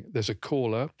ringing, there's a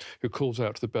caller who calls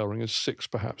out to the bell ringers, 6,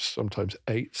 perhaps sometimes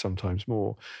 8, sometimes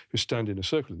more, who stand in a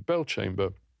circle in the bell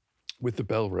chamber with the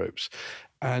bell ropes.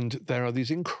 And there are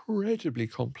these incredibly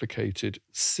complicated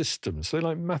systems. They're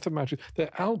like mathematics,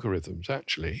 they're algorithms,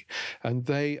 actually, and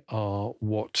they are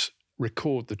what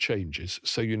record the changes.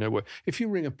 So you know where, if you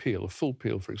ring a peal, a full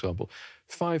peal, for example,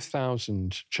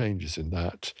 5,000 changes in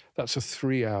that, that's a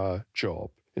 3-hour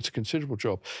job. It's a considerable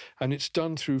job. And it's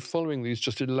done through following these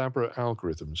just elaborate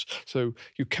algorithms. So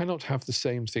you cannot have the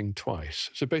same thing twice.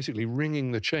 So basically,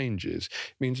 ringing the changes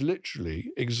means literally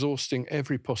exhausting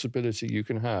every possibility you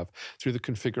can have through the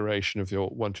configuration of your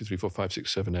 1, 2, 3, 4, 5,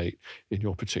 6, 7, 8 in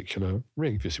your particular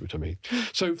ring, if you see what I mean.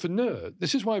 So for nerds,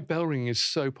 this is why bell ringing is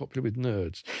so popular with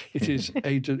nerds. It is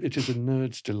a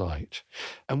nerd's delight.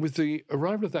 And with the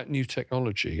arrival of that new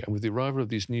technology and with the arrival of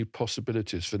these new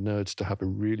possibilities for nerds to have a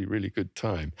really, really good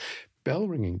time, bell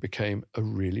ringing became a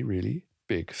really, really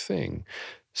big thing.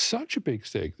 Such a big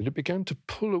thing that it began to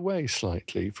pull away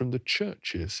slightly from the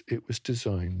churches it was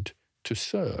designed to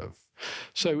serve.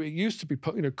 So it used to be,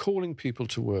 calling people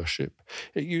to worship.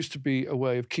 It used to be a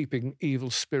way of keeping evil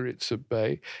spirits at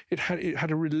bay. It had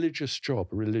a religious job,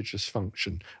 a religious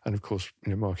function, and of course,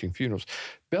 marking funerals.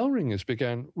 Bell ringers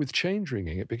began with change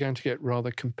ringing. It began to get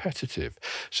rather competitive.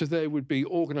 So there would be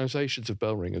organisations of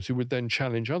bell ringers who would then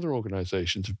challenge other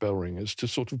organisations of bell ringers to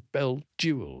sort of bell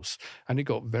duels. And it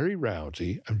got very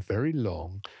rowdy and very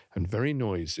long and very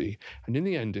noisy. And in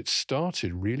the end, it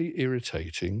started really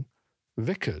irritating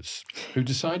vicars, who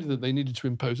decided that they needed to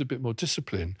impose a bit more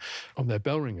discipline on their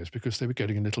bell ringers because they were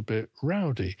getting a little bit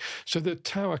rowdy. So the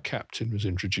tower captain was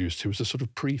introduced, who was a sort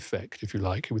of prefect, if you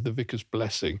like, who with the vicar's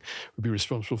blessing would be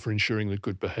responsible for ensuring the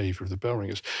good behaviour of the bell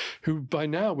ringers, who by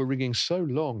now were ringing so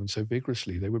long and so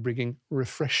vigorously, they were bringing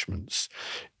refreshments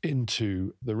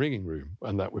into the ringing room,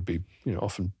 and that would be,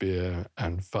 often beer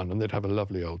and fun, and they'd have a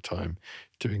lovely old time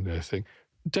doing their thing.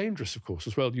 Dangerous, of course,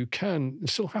 as well. It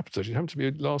still happens, actually. It happened to me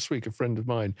last week. A friend of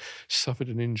mine suffered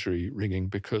an injury ringing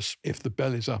because if the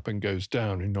bell is up and goes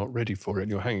down and you're not ready for it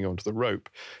and you're hanging onto the rope,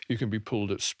 you can be pulled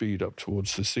at speed up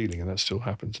towards the ceiling, and that still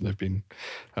happens. And there have been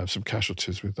some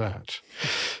casualties with that.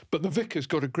 But the vicar's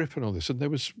got a grip on all this, and there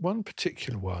was one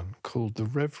particular one called the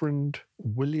Reverend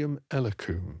William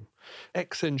Ellacombe,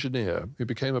 ex-engineer who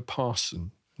became a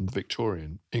parson in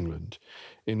Victorian England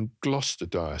in Gloucester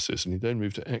Diocese, and he then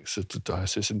moved to Exeter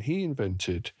Diocese, and he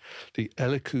invented the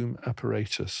Ellacombe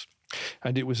apparatus.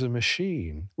 And it was a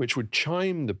machine which would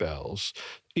chime the bells.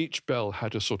 Each bell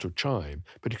had a sort of chime,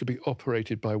 but it could be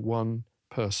operated by one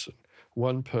person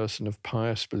of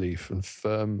pious belief and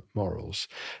firm morals,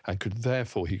 and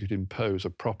he could impose a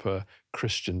proper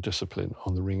Christian discipline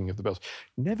on the ringing of the bells.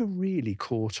 Never really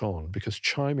caught on because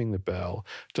chiming the bell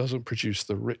doesn't produce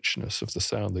the richness of the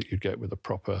sound that you'd get with a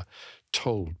proper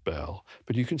tolled bell.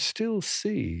 But you can still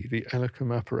see the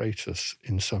Ellacombe apparatus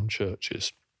in some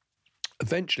churches.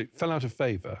 Eventually, it fell out of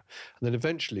favour, and then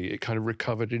eventually it kind of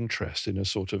recovered interest in a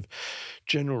sort of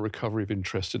general recovery of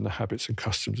interest in the habits and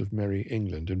customs of merry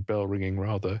England, and bell ringing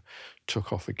rather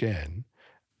took off again.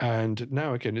 And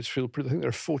now again, I think there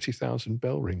are 40,000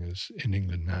 bell ringers in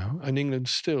England now, and England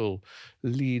still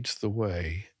leads the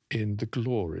way in the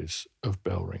glories of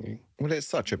bell ringing. Well, it's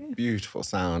such a beautiful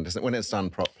sound, isn't it, when it's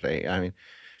done properly? I mean,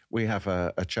 we have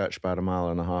a church about 1.5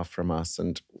 miles from us,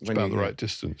 and it's about the right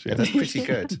distance. Yeah, that's pretty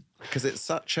good because it's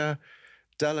such a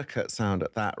delicate sound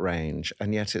at that range,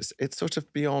 and yet it's sort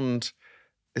of beyond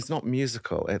it's not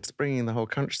musical. It's bringing the whole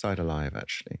countryside alive,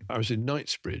 actually. I was in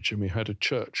Knightsbridge and we had a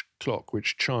church clock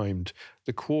which chimed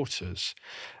the quarters.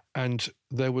 And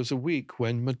there was a week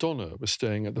when Madonna was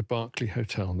staying at the Berkeley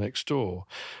Hotel next door.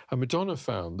 And Madonna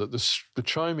found that the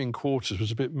chiming quarters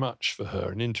was a bit much for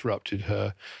her and interrupted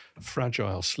her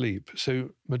fragile sleep.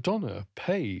 So Madonna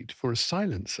paid for a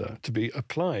silencer to be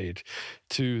applied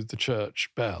to the church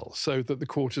bell so that the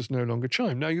quarters no longer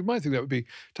chime. Now, you might think that would be,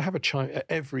 to have a chime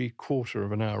every quarter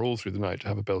of an hour all through the night, to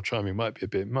have a bell chiming might be a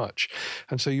bit much.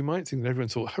 And so you might think that everyone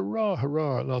thought, hurrah,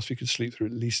 hurrah, at last we could sleep through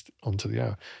at least onto the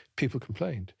hour. People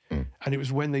complained. And it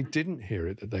was when they didn't hear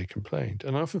it that they complained.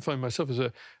 And I often find myself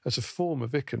as a former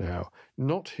vicar now,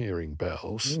 not hearing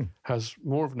bells has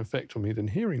more of an effect on me than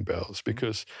hearing bells,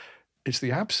 because it's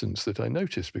the absence that I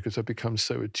notice, because I've become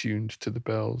so attuned to the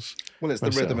bells. Well, it's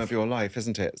myself. the rhythm of your life,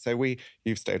 isn't it? So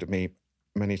you've stayed with me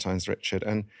many times, Richard,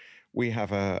 and we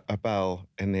have a bell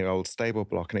in the old stable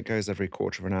block, and it goes every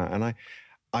quarter of an hour. And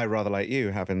I rather like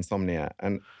you, have insomnia,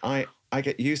 and I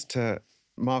get used to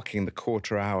marking the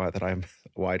quarter hour that I'm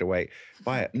wide awake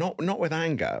by it, not with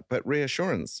anger, but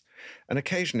reassurance. And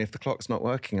occasionally, if the clock's not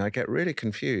working, I get really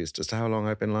confused as to how long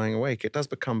I've been lying awake. It does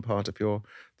become part of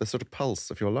the sort of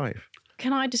pulse of your life.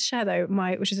 Can I just share, though,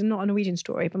 which is not a Norwegian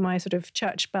story, but my sort of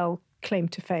church bell claim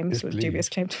to fame, sort of dubious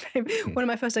claim to fame. One of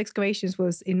my first excavations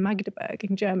was in Magdeburg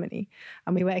in Germany,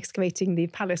 and we were excavating the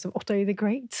palace of Otto the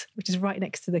Great, which is right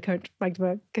next to the current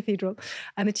Magdeburg Cathedral.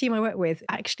 And the team I worked with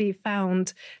actually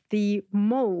found the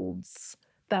moulds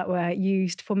that were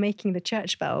used for making the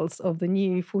church bells of the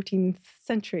new 14th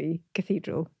century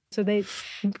cathedral. So they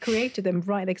created them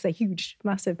right next to huge,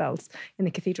 massive bells in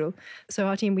the cathedral. So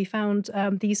our team, we found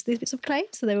these bits of clay.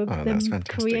 So they were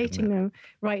creating them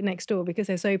right next door, because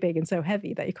they're so big and so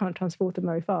heavy that you can't transport them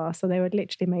very far. So they were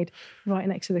literally made right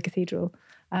next to the cathedral.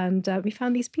 And we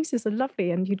found these pieces are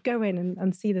lovely. And you'd go in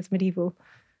and see this medieval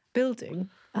building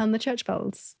and the church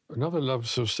bells. Another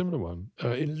sort of similar one,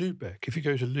 in Lübeck. If you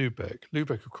go to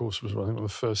Lübeck, of course, was one of the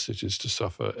first cities to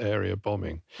suffer area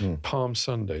bombing. Palm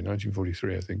Sunday,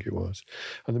 1943, I think it was.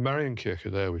 And the Marienkirche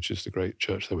there, which is the great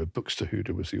church there where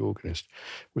Buxtehude was the organist,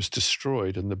 was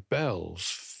destroyed, and the bells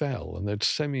fell, and they'd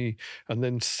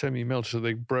semi-melted, so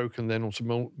they broke and then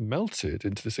also melted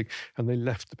into this thing, and they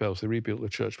left the bells. They rebuilt the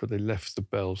church, but they left the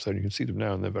bells there. And you can see them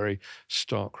now, and they're a very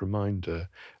stark reminder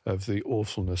of the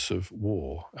awfulness of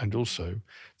war and also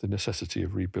the necessity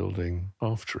of rebuilding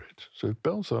after it. So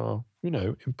bells are,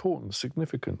 important,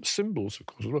 significant symbols, of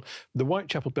course, as well. The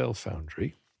Whitechapel Bell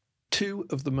Foundry, two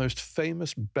of the most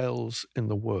famous bells in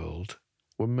the world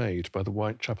were made by the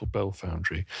Whitechapel Bell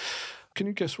Foundry. Can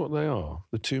you guess what they are?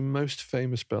 The two most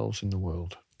famous bells in the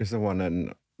world. Is there one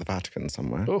in the Vatican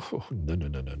somewhere? Oh,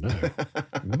 no.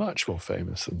 Much more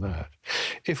famous than that.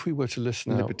 If we were to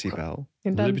listen Liberty Bell.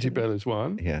 Liberty Bell is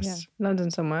one. Yes. Yeah. London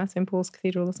somewhere, St. Paul's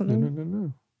Cathedral or something.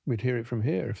 No. We'd hear it from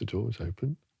here if the door was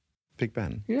open. Big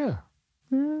Ben. Yeah.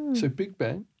 So Big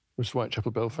Ben was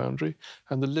Whitechapel Bell Foundry,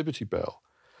 and the Liberty Bell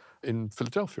in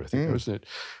Philadelphia, I think, wasn't it?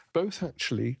 Both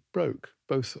actually broke.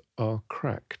 Both are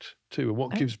cracked too. And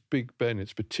what gives Big Ben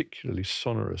its particularly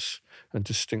sonorous and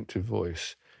distinctive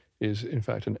voice is, in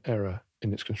fact, an error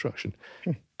in its construction.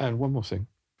 And one more thing.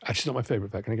 Actually, it's not my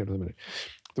favourite fact. Can I get to the minute?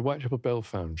 The Whitechapel Bell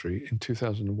Foundry in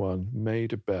 2001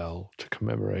 made a bell to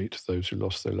commemorate those who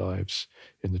lost their lives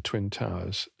in the Twin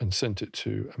Towers and sent it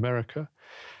to America.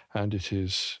 And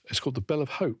it's called the Bell of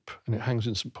Hope, and it hangs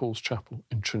in St. Paul's Chapel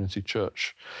in Trinity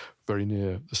Church, very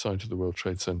near the site of the World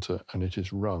Trade Center, and it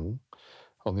is rung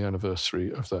on the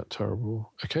anniversary of that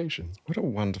terrible occasion. What a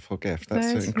wonderful gift.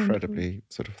 That's incredibly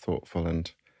sort of thoughtful and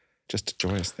just a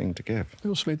joyous thing to give. They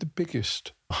also made the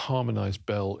biggest harmonised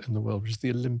bell in the world, which is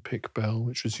the Olympic bell,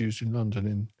 which was used in London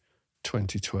in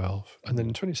 2012. And then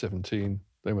in 2017,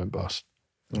 they went bust.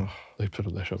 They put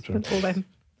up their shop to all them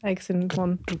eggs in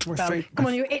one bell. Come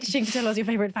on, you're itching to tell us your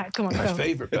favourite fact. Come on, My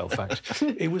favourite bell fact.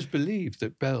 It was believed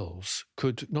that bells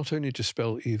could not only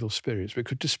dispel evil spirits, but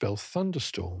could dispel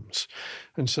thunderstorms.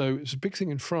 And so it's a big thing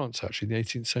in France, actually, in the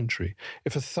 18th century.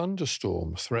 If a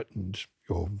thunderstorm threatened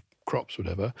your crops,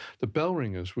 whatever, the bell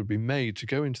ringers would be made to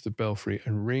go into the belfry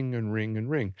and ring and ring and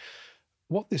ring.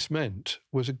 What this meant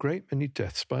was a great many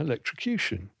deaths by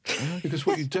electrocution. Because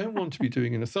what you don't want to be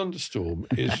doing in a thunderstorm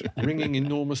is ringing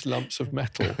enormous lumps of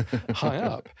metal high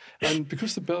up. And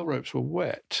because the bell ropes were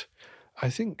wet, I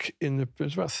think it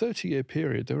was about a 30-year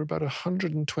period, there were about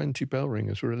 120 bell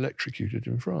ringers were electrocuted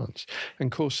in France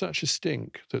and caused such a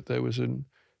stink that there was a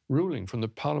ruling from the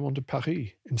Parlement de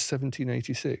Paris in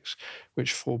 1786,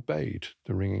 which forbade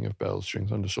the ringing of bells during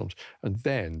thunderstorms. And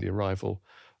then the arrival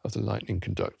of the lightning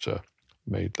conductor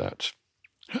made that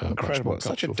incredible.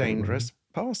 Such a dangerous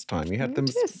pastime. You had them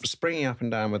springing up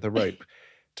and down with a rope,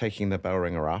 taking the bell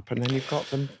ringer up, and then you've got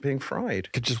them being fried.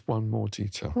 Just one more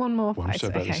detail. One more. This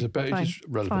is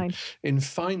relevant. Fine. In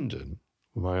Findon,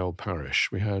 my old parish,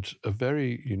 we had a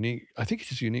very unique, I think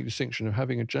it is a unique distinction of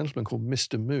having a gentleman called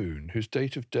Mr. Moon, whose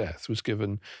date of death was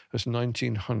given as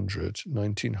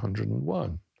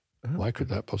 1901. Why could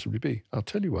that possibly be? I'll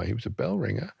tell you why. He was a bell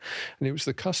ringer, and it was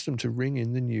the custom to ring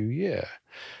in the new year.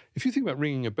 If you think about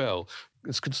ringing a bell,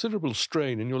 it's considerable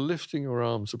strain, and you're lifting your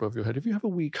arms above your head. If you have a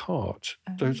weak heart,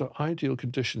 those are ideal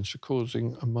conditions for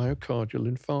causing a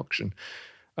myocardial infarction.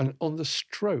 And on the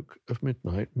stroke of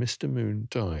midnight, Mr. Moon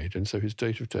died, and so his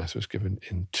date of death was given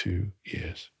in 2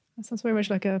 years. That sounds very much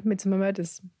like a Midsummer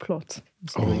Murders plot.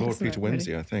 Lord Peter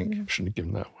Wimsey, I think. Yeah. Shouldn't have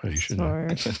given that away, should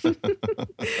I?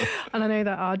 And I know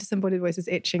that our disembodied voice is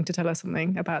itching to tell us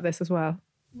something about this as well.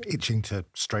 Itching to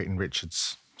straighten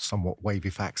Richard's somewhat wavy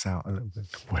facts out a little bit.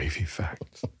 Wavy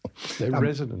facts. They're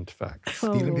resonant facts.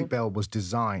 The Olympic bell was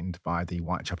designed by the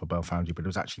Whitechapel Bell Foundry, but it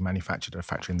was actually manufactured at a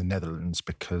factory in the Netherlands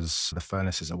because the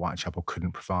furnaces at Whitechapel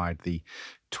couldn't provide the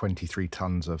 23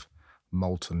 tons of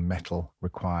molten metal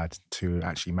required to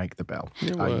actually make the bell.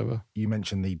 Yeah, you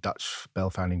mentioned the Dutch bell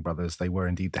founding brothers. They were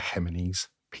indeed the Hemenes,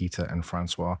 Peter and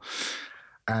Francois.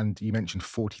 And you mentioned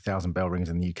 40,000 bell ringers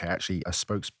in the UK. Actually, a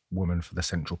spokeswoman for the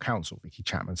Central Council, Vicky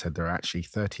Chapman, said there are actually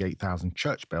 38,000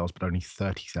 church bells, but only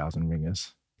 30,000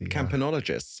 ringers.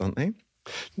 Campanologists, aren't they?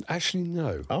 Actually,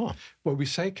 no. Oh. Well, we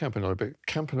say campanology, but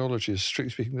campanology is, strictly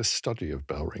speaking, the study of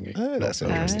bell ringing. Oh, that's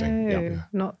interesting.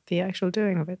 Not the actual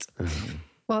doing of it.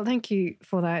 Well, thank you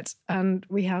for that. And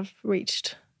we have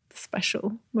reached the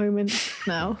special moment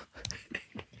now.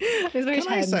 It's very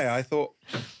tense. I say, I thought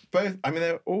both, I mean,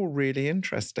 they're all really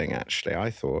interesting, actually, I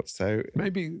thought. So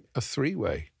maybe a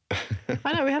three-way.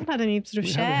 I know, we haven't had any sort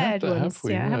of shared ones.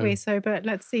 Have we? So, but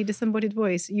let's see, disembodied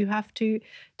voice. You have to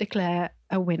declare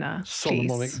a winner,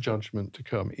 Solomonic please. Judgment to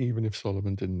come, even if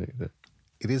Solomon didn't need it.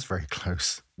 It is very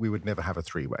close. We would never have a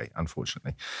three-way,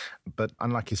 unfortunately. But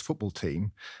unlike his football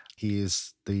team, he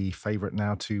is the favourite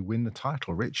now to win the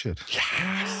title, Richard.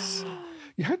 Yes!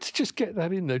 You had to just get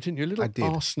that in, though, didn't you? A little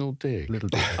Arsenal dig. A little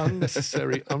dig.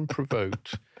 Unnecessary,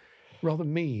 unprovoked. Rather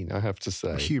mean, I have to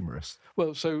say. Humorous.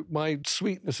 Well, so my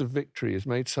sweetness of victory is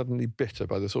made suddenly bitter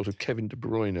by the thought of Kevin De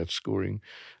Bruyne scoring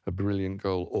a brilliant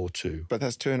goal or two. But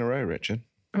that's 2 in a row, Richard.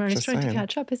 Well, he's trying to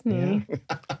catch up, isn't he?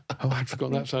 Oh, I'd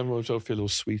forgotten that time. I feel all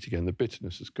sweet again. The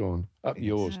bitterness is gone. Up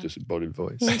yours, disembodied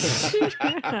voice.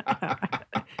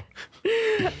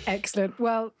 Excellent.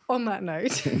 Well, on that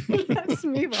note, let's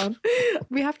move on.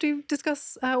 We have to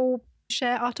discuss or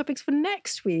share our topics for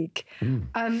next week.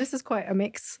 And this is quite a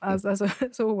mix, as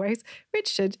always.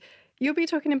 Richard, you'll be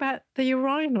talking about the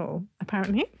urinal,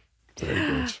 apparently.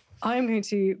 Very good. I'm going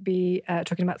to be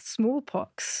talking about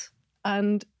smallpox.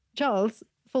 And Charles,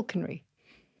 falconry.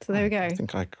 So there we go. I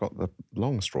think I got the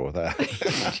long straw there.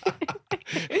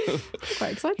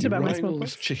 Quite excited about my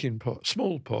smallpox.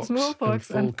 Smallpox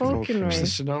and falconry. It's the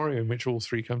scenario in which all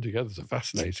three come together. It's a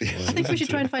fascinating one. I think we should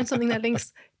try and find something that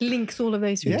links all of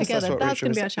those three together. That's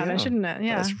going to be our challenge, shouldn't it?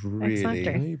 Yeah, that's really,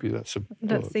 exactly. Maybe that's a book.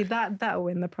 Let's see, that'll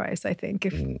win the prize, I think,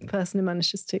 if the person who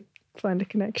manages to find a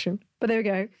connection. But there we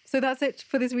go. So that's it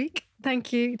for this week.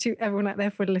 Thank you to everyone out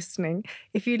there for listening.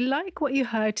 If you like what you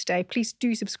heard today, please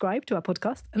do subscribe to our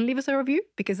podcast and leave us a review,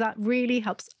 because that really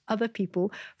helps other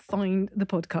people find the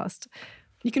podcast.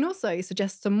 You can also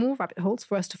suggest some more rabbit holes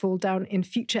for us to fall down in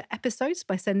future episodes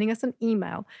by sending us an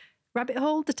email,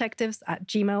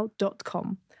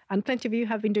 rabbitholedetectives@gmail.com. And plenty of you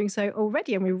have been doing so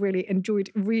already, and we really enjoyed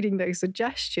reading those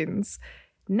suggestions.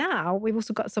 Now, we've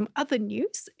also got some other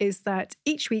news, is that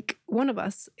each week, one of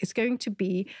us is going to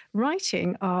be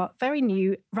writing our very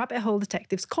new Rabbit Hole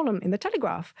Detectives column in The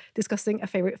Telegraph, discussing a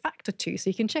favourite fact or two. So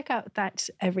you can check out that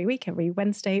every week, every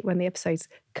Wednesday, when the episodes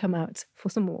come out, for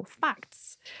some more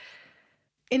facts.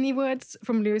 In the words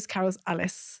from Lewis Carroll's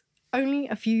Alice, only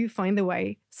a few find the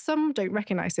way. Some don't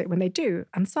recognise it when they do,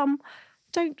 and some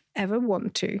don't ever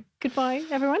want to. Goodbye,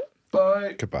 everyone.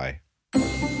 Bye. Goodbye.